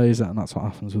on Red Laser, and that's what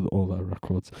happens with all their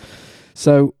records.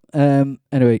 So,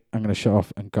 anyway, I'm going to shut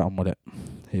off and get on with it.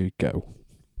 Here we go.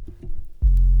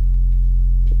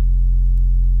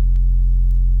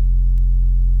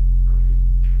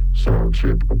 Sound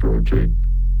chip approaching.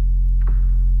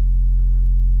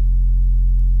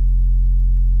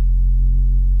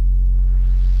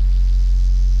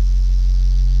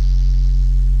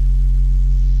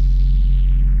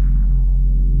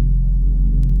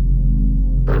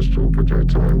 Astral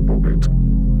projectile moment.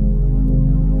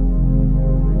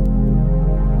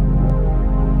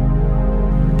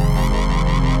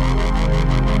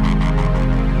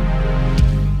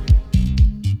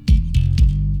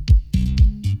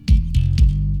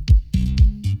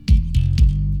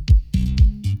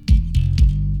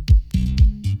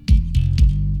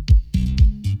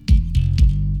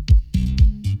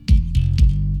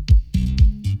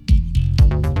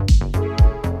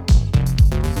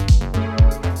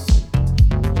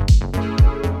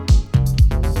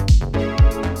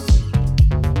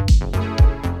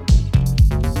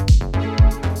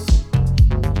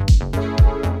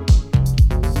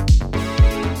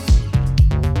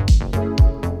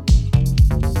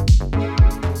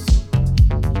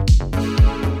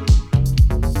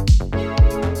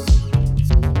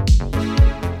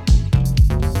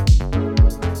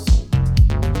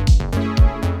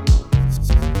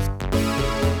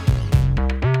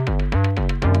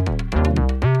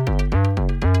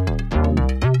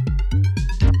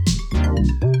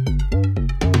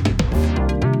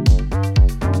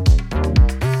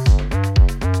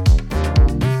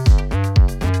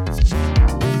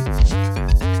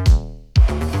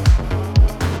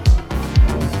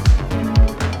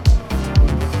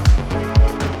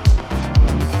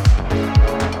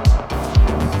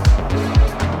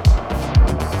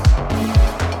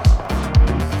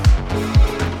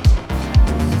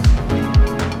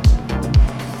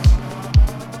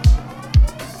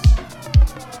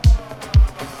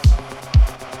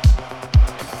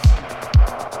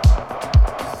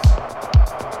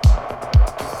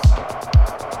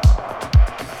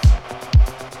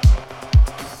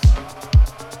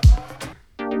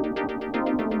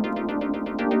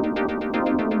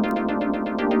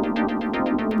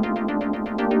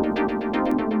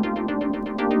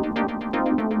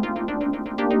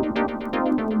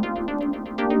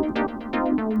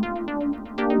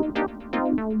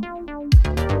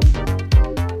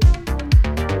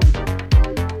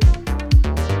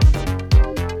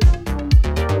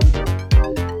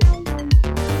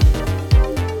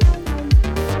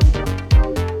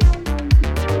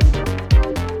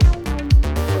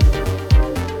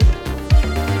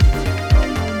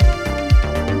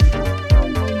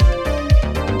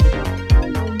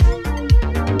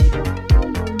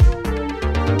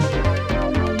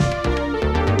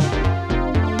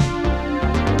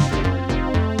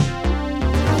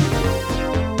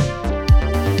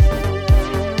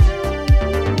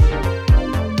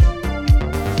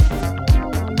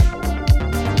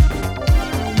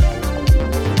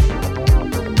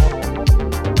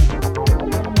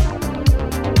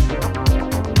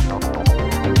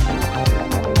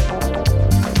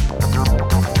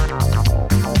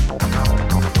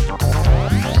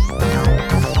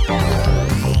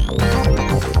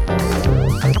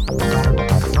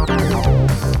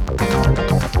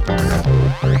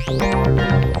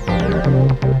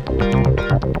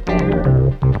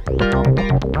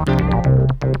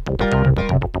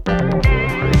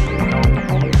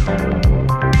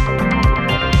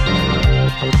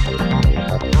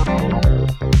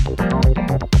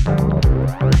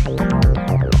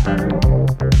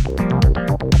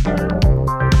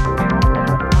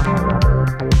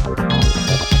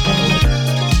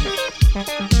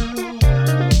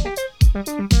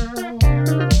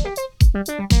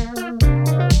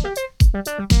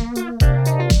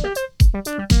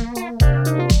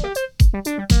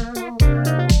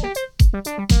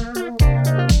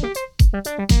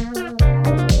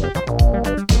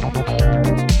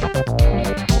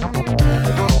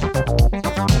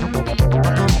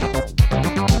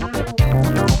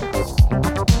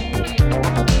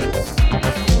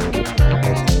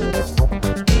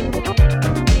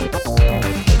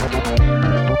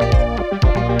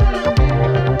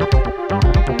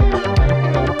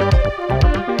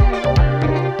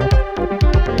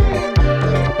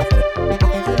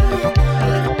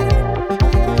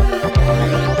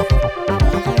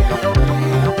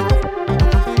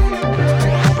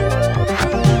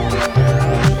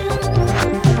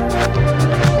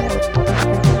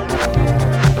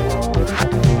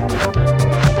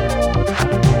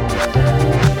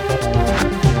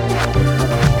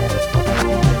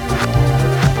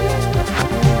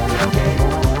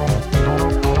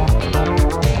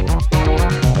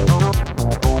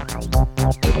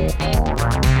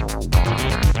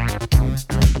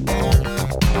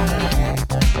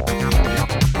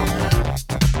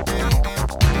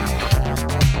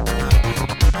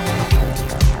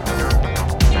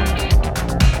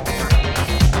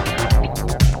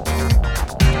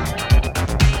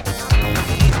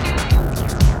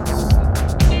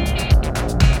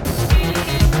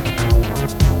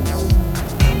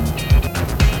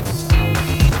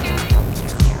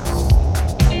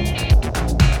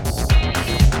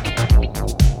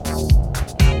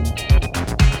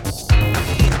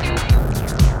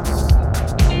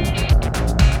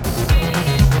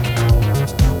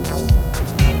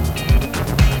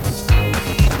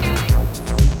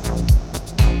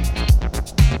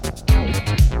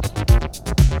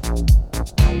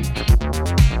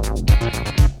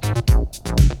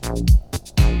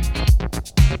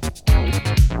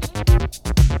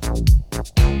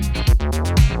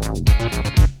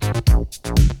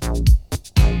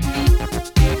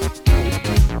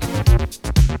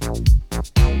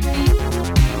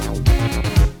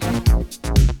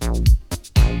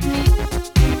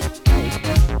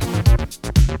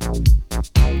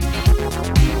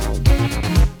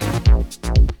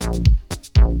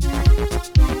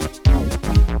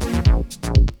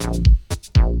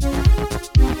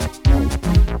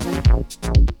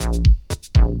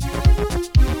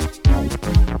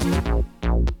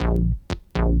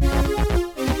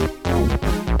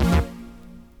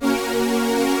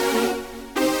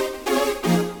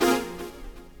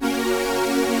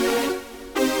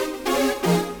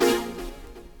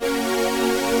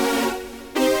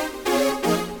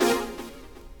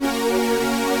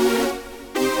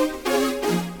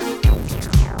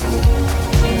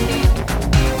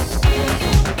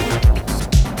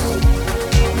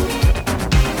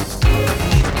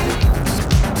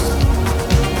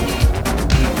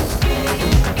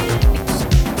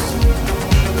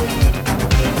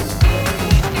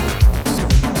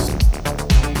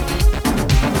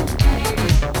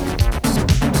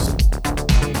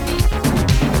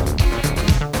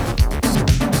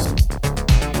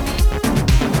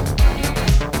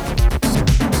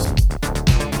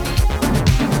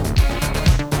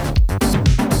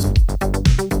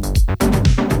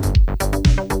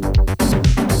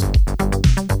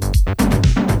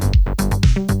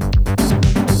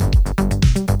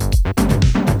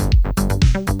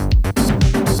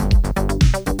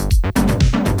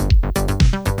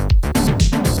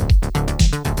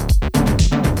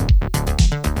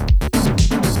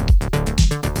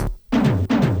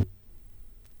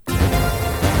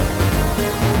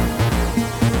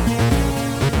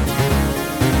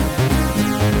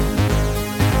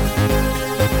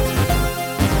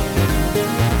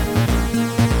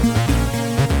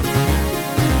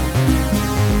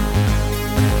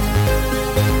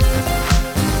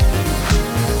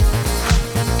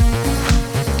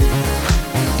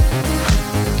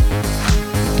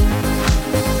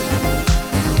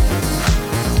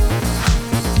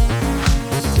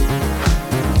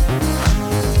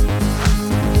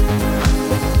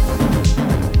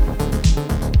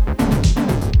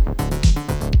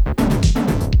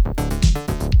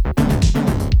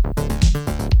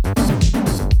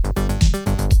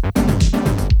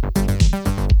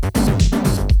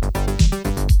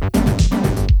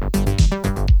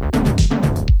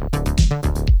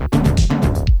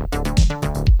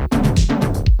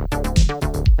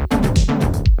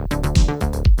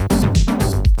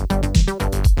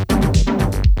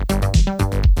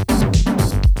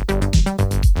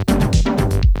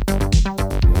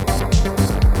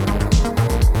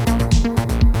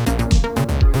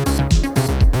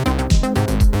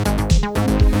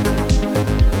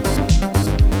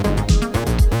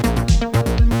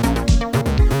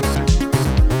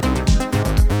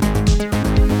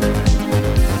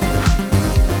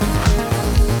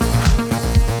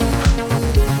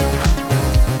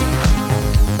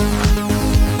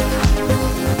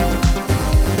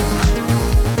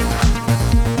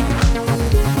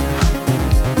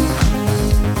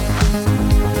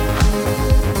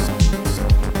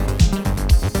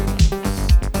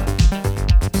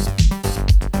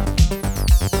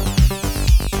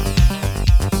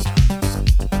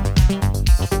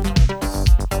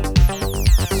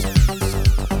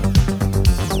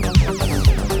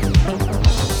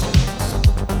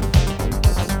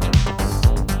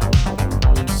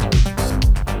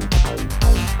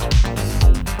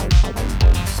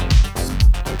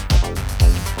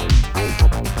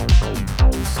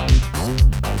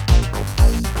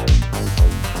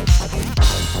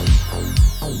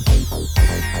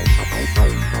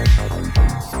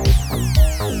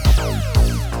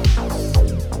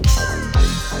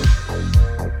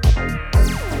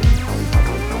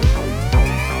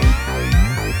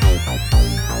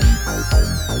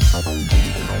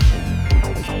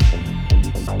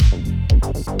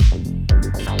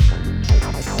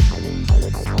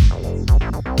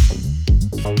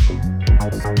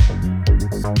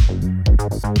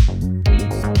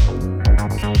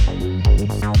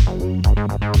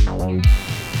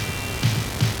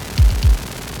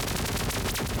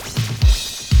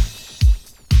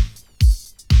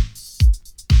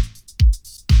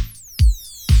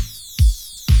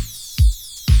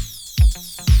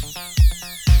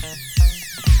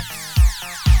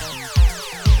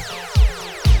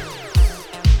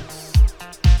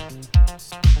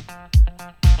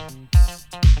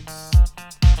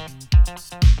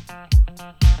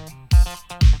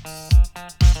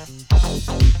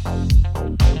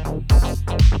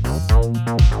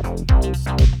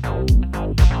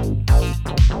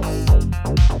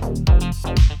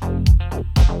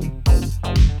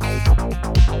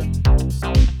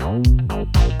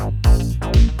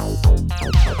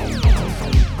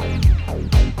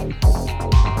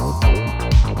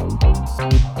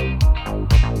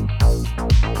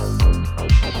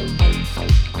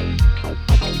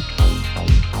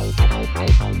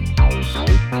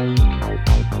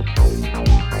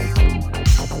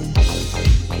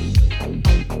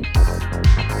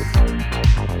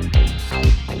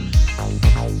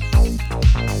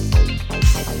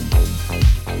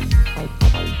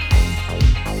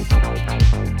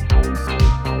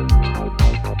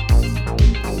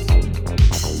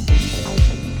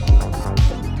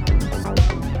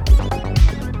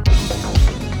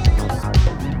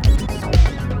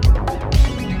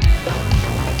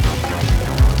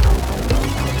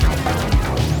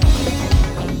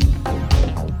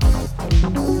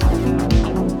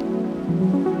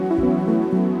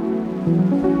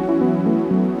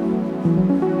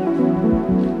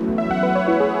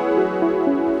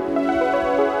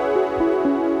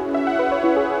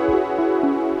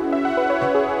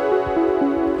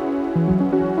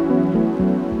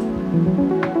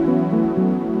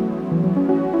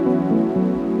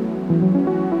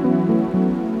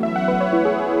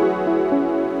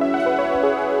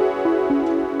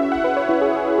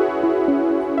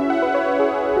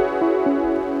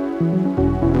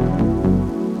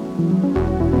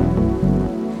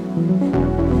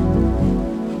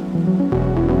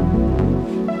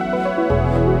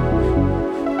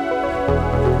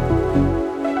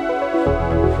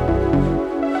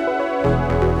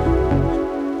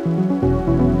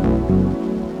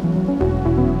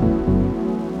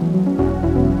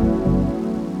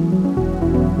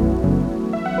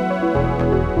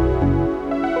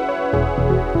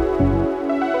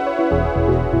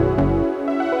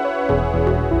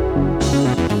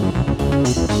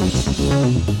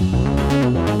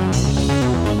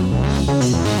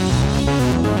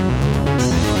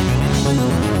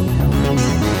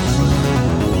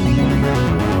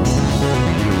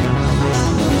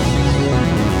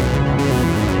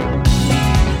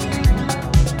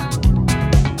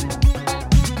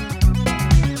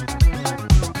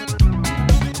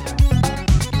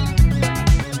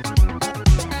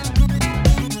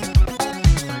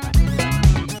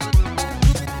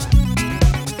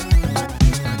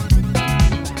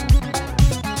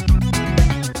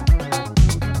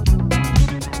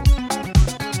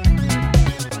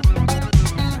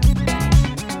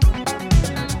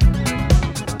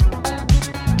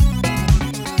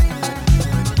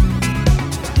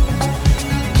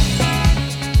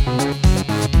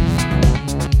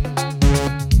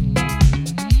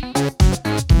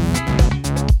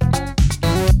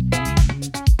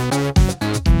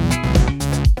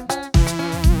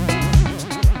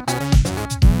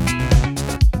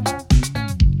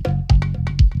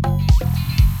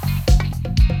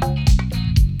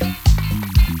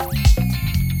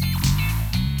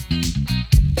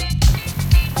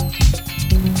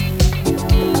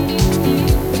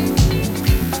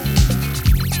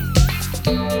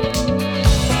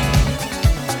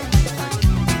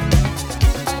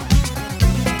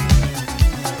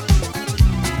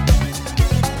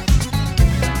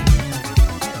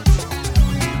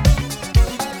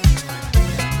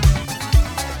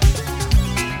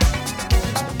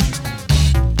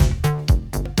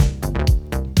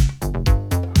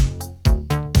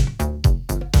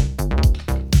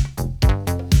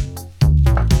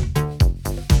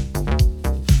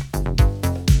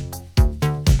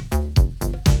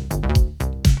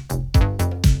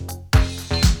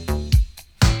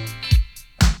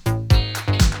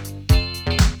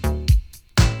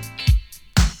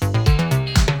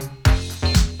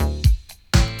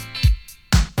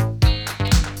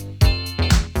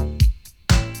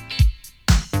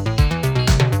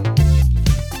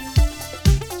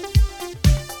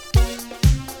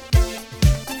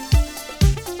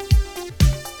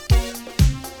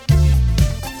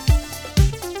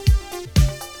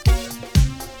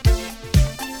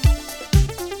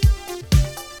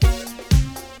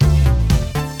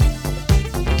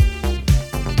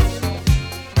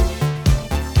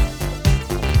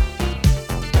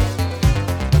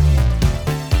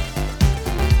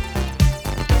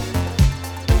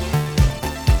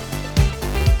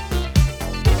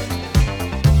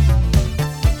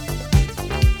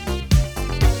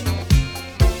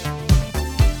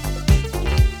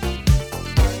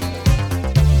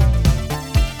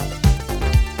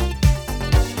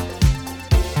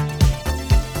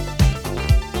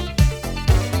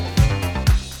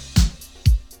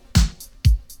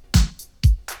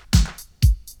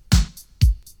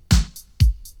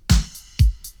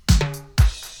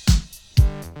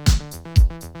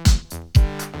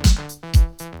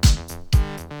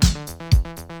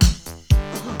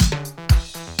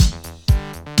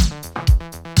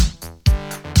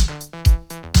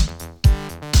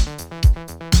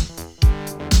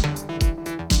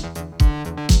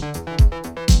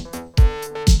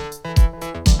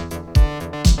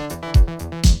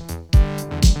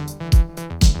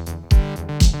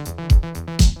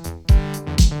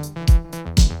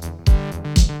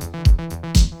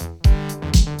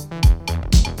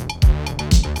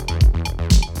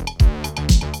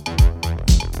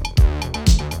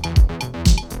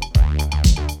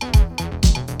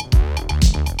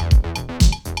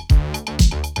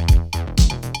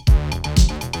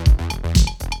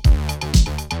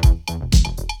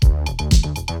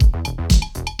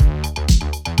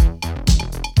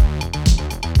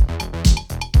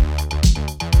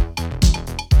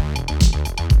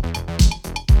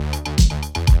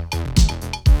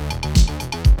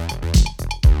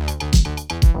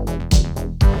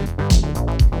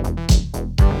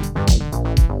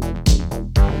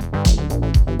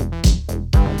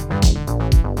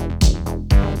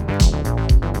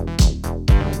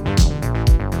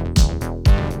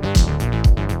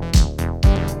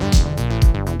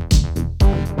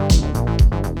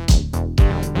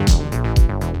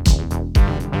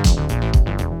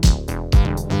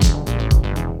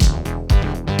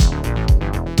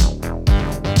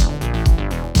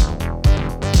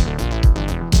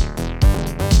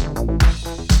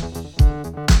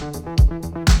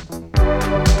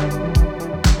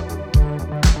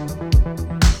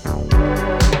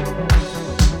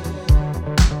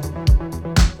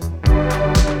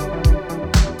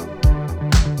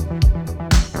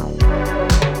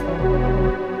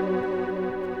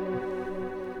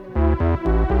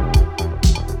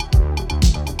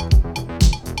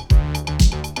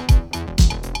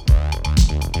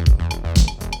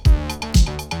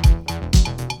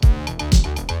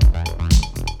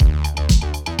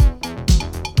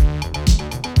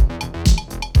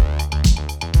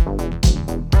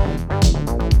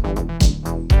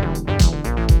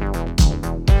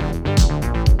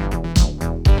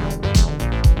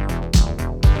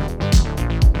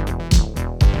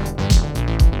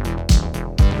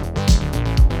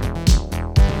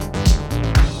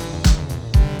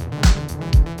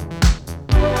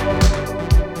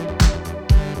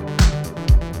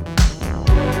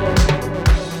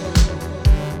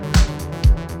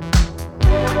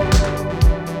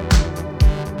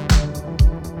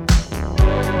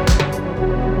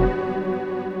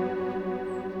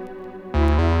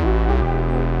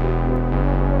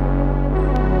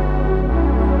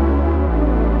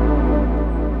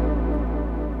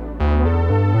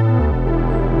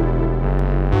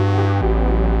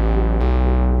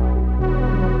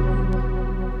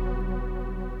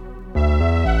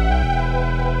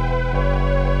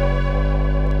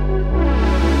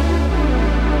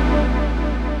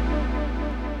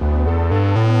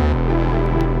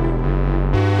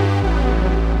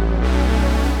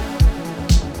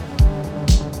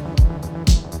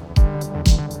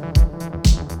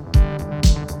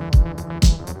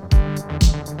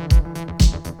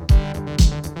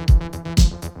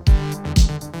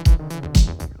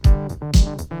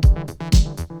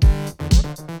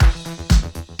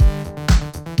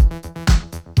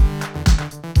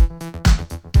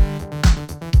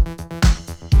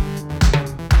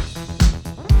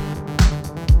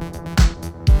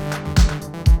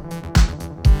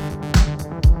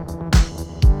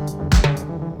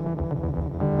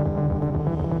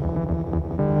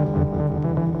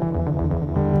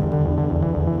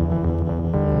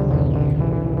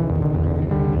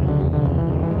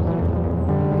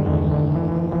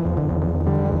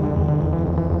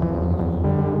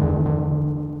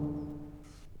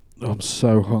 I'm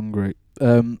so hungry.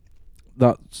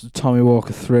 That's Tommy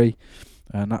Walker 3,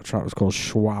 and that track was called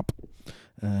Schwab.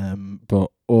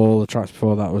 But all the tracks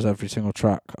before that was every single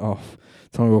track off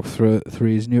Tommy Walker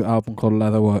 3's new album called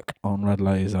Leatherwork on Red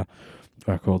Laser,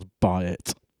 record Buy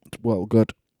It. It's well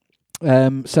good. So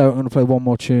I'm going to play one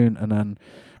more tune, and then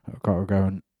I've got to go,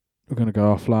 and we're going to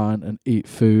go offline and eat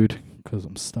food because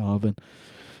I'm starving,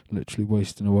 literally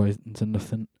wasting away into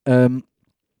nothing.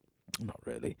 Not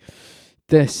really.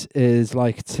 This is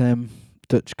Like Tim,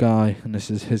 Dutch guy, and this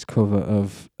is his cover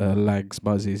of Legs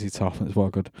by ZZ Top, and it's well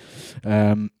good.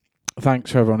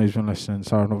 Thanks for everyone who's been listening.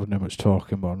 Sorry I've not been doing much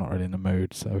talking, but I'm not really in the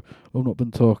mood, so I've not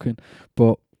been talking,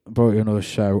 but I brought you another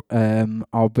show.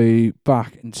 I'll be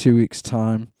back in 2 weeks'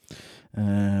 time.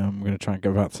 I'm going to try and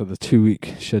go back to the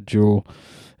 2-week schedule,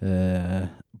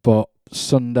 but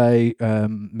Sunday,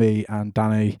 me and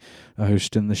Danny are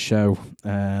hosting the show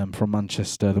from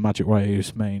Manchester, the Magic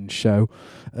Waves main show,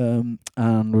 and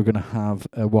we're going to have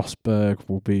Wasberg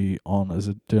will be on as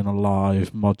doing a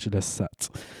live modular set.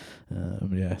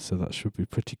 So that should be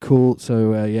pretty cool.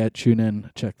 So tune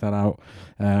in, check that out,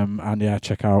 and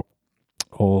check out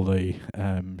all the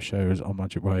shows on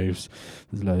Magic Waves.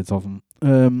 There's loads of them.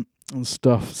 And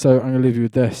stuff. So I'm going to leave you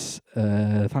with this.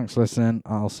 Thanks for listening.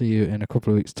 I'll see you in a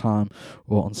couple of weeks' time,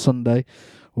 or on Sunday,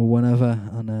 or whenever.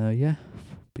 And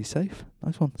be safe.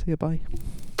 Nice one. See you. Bye.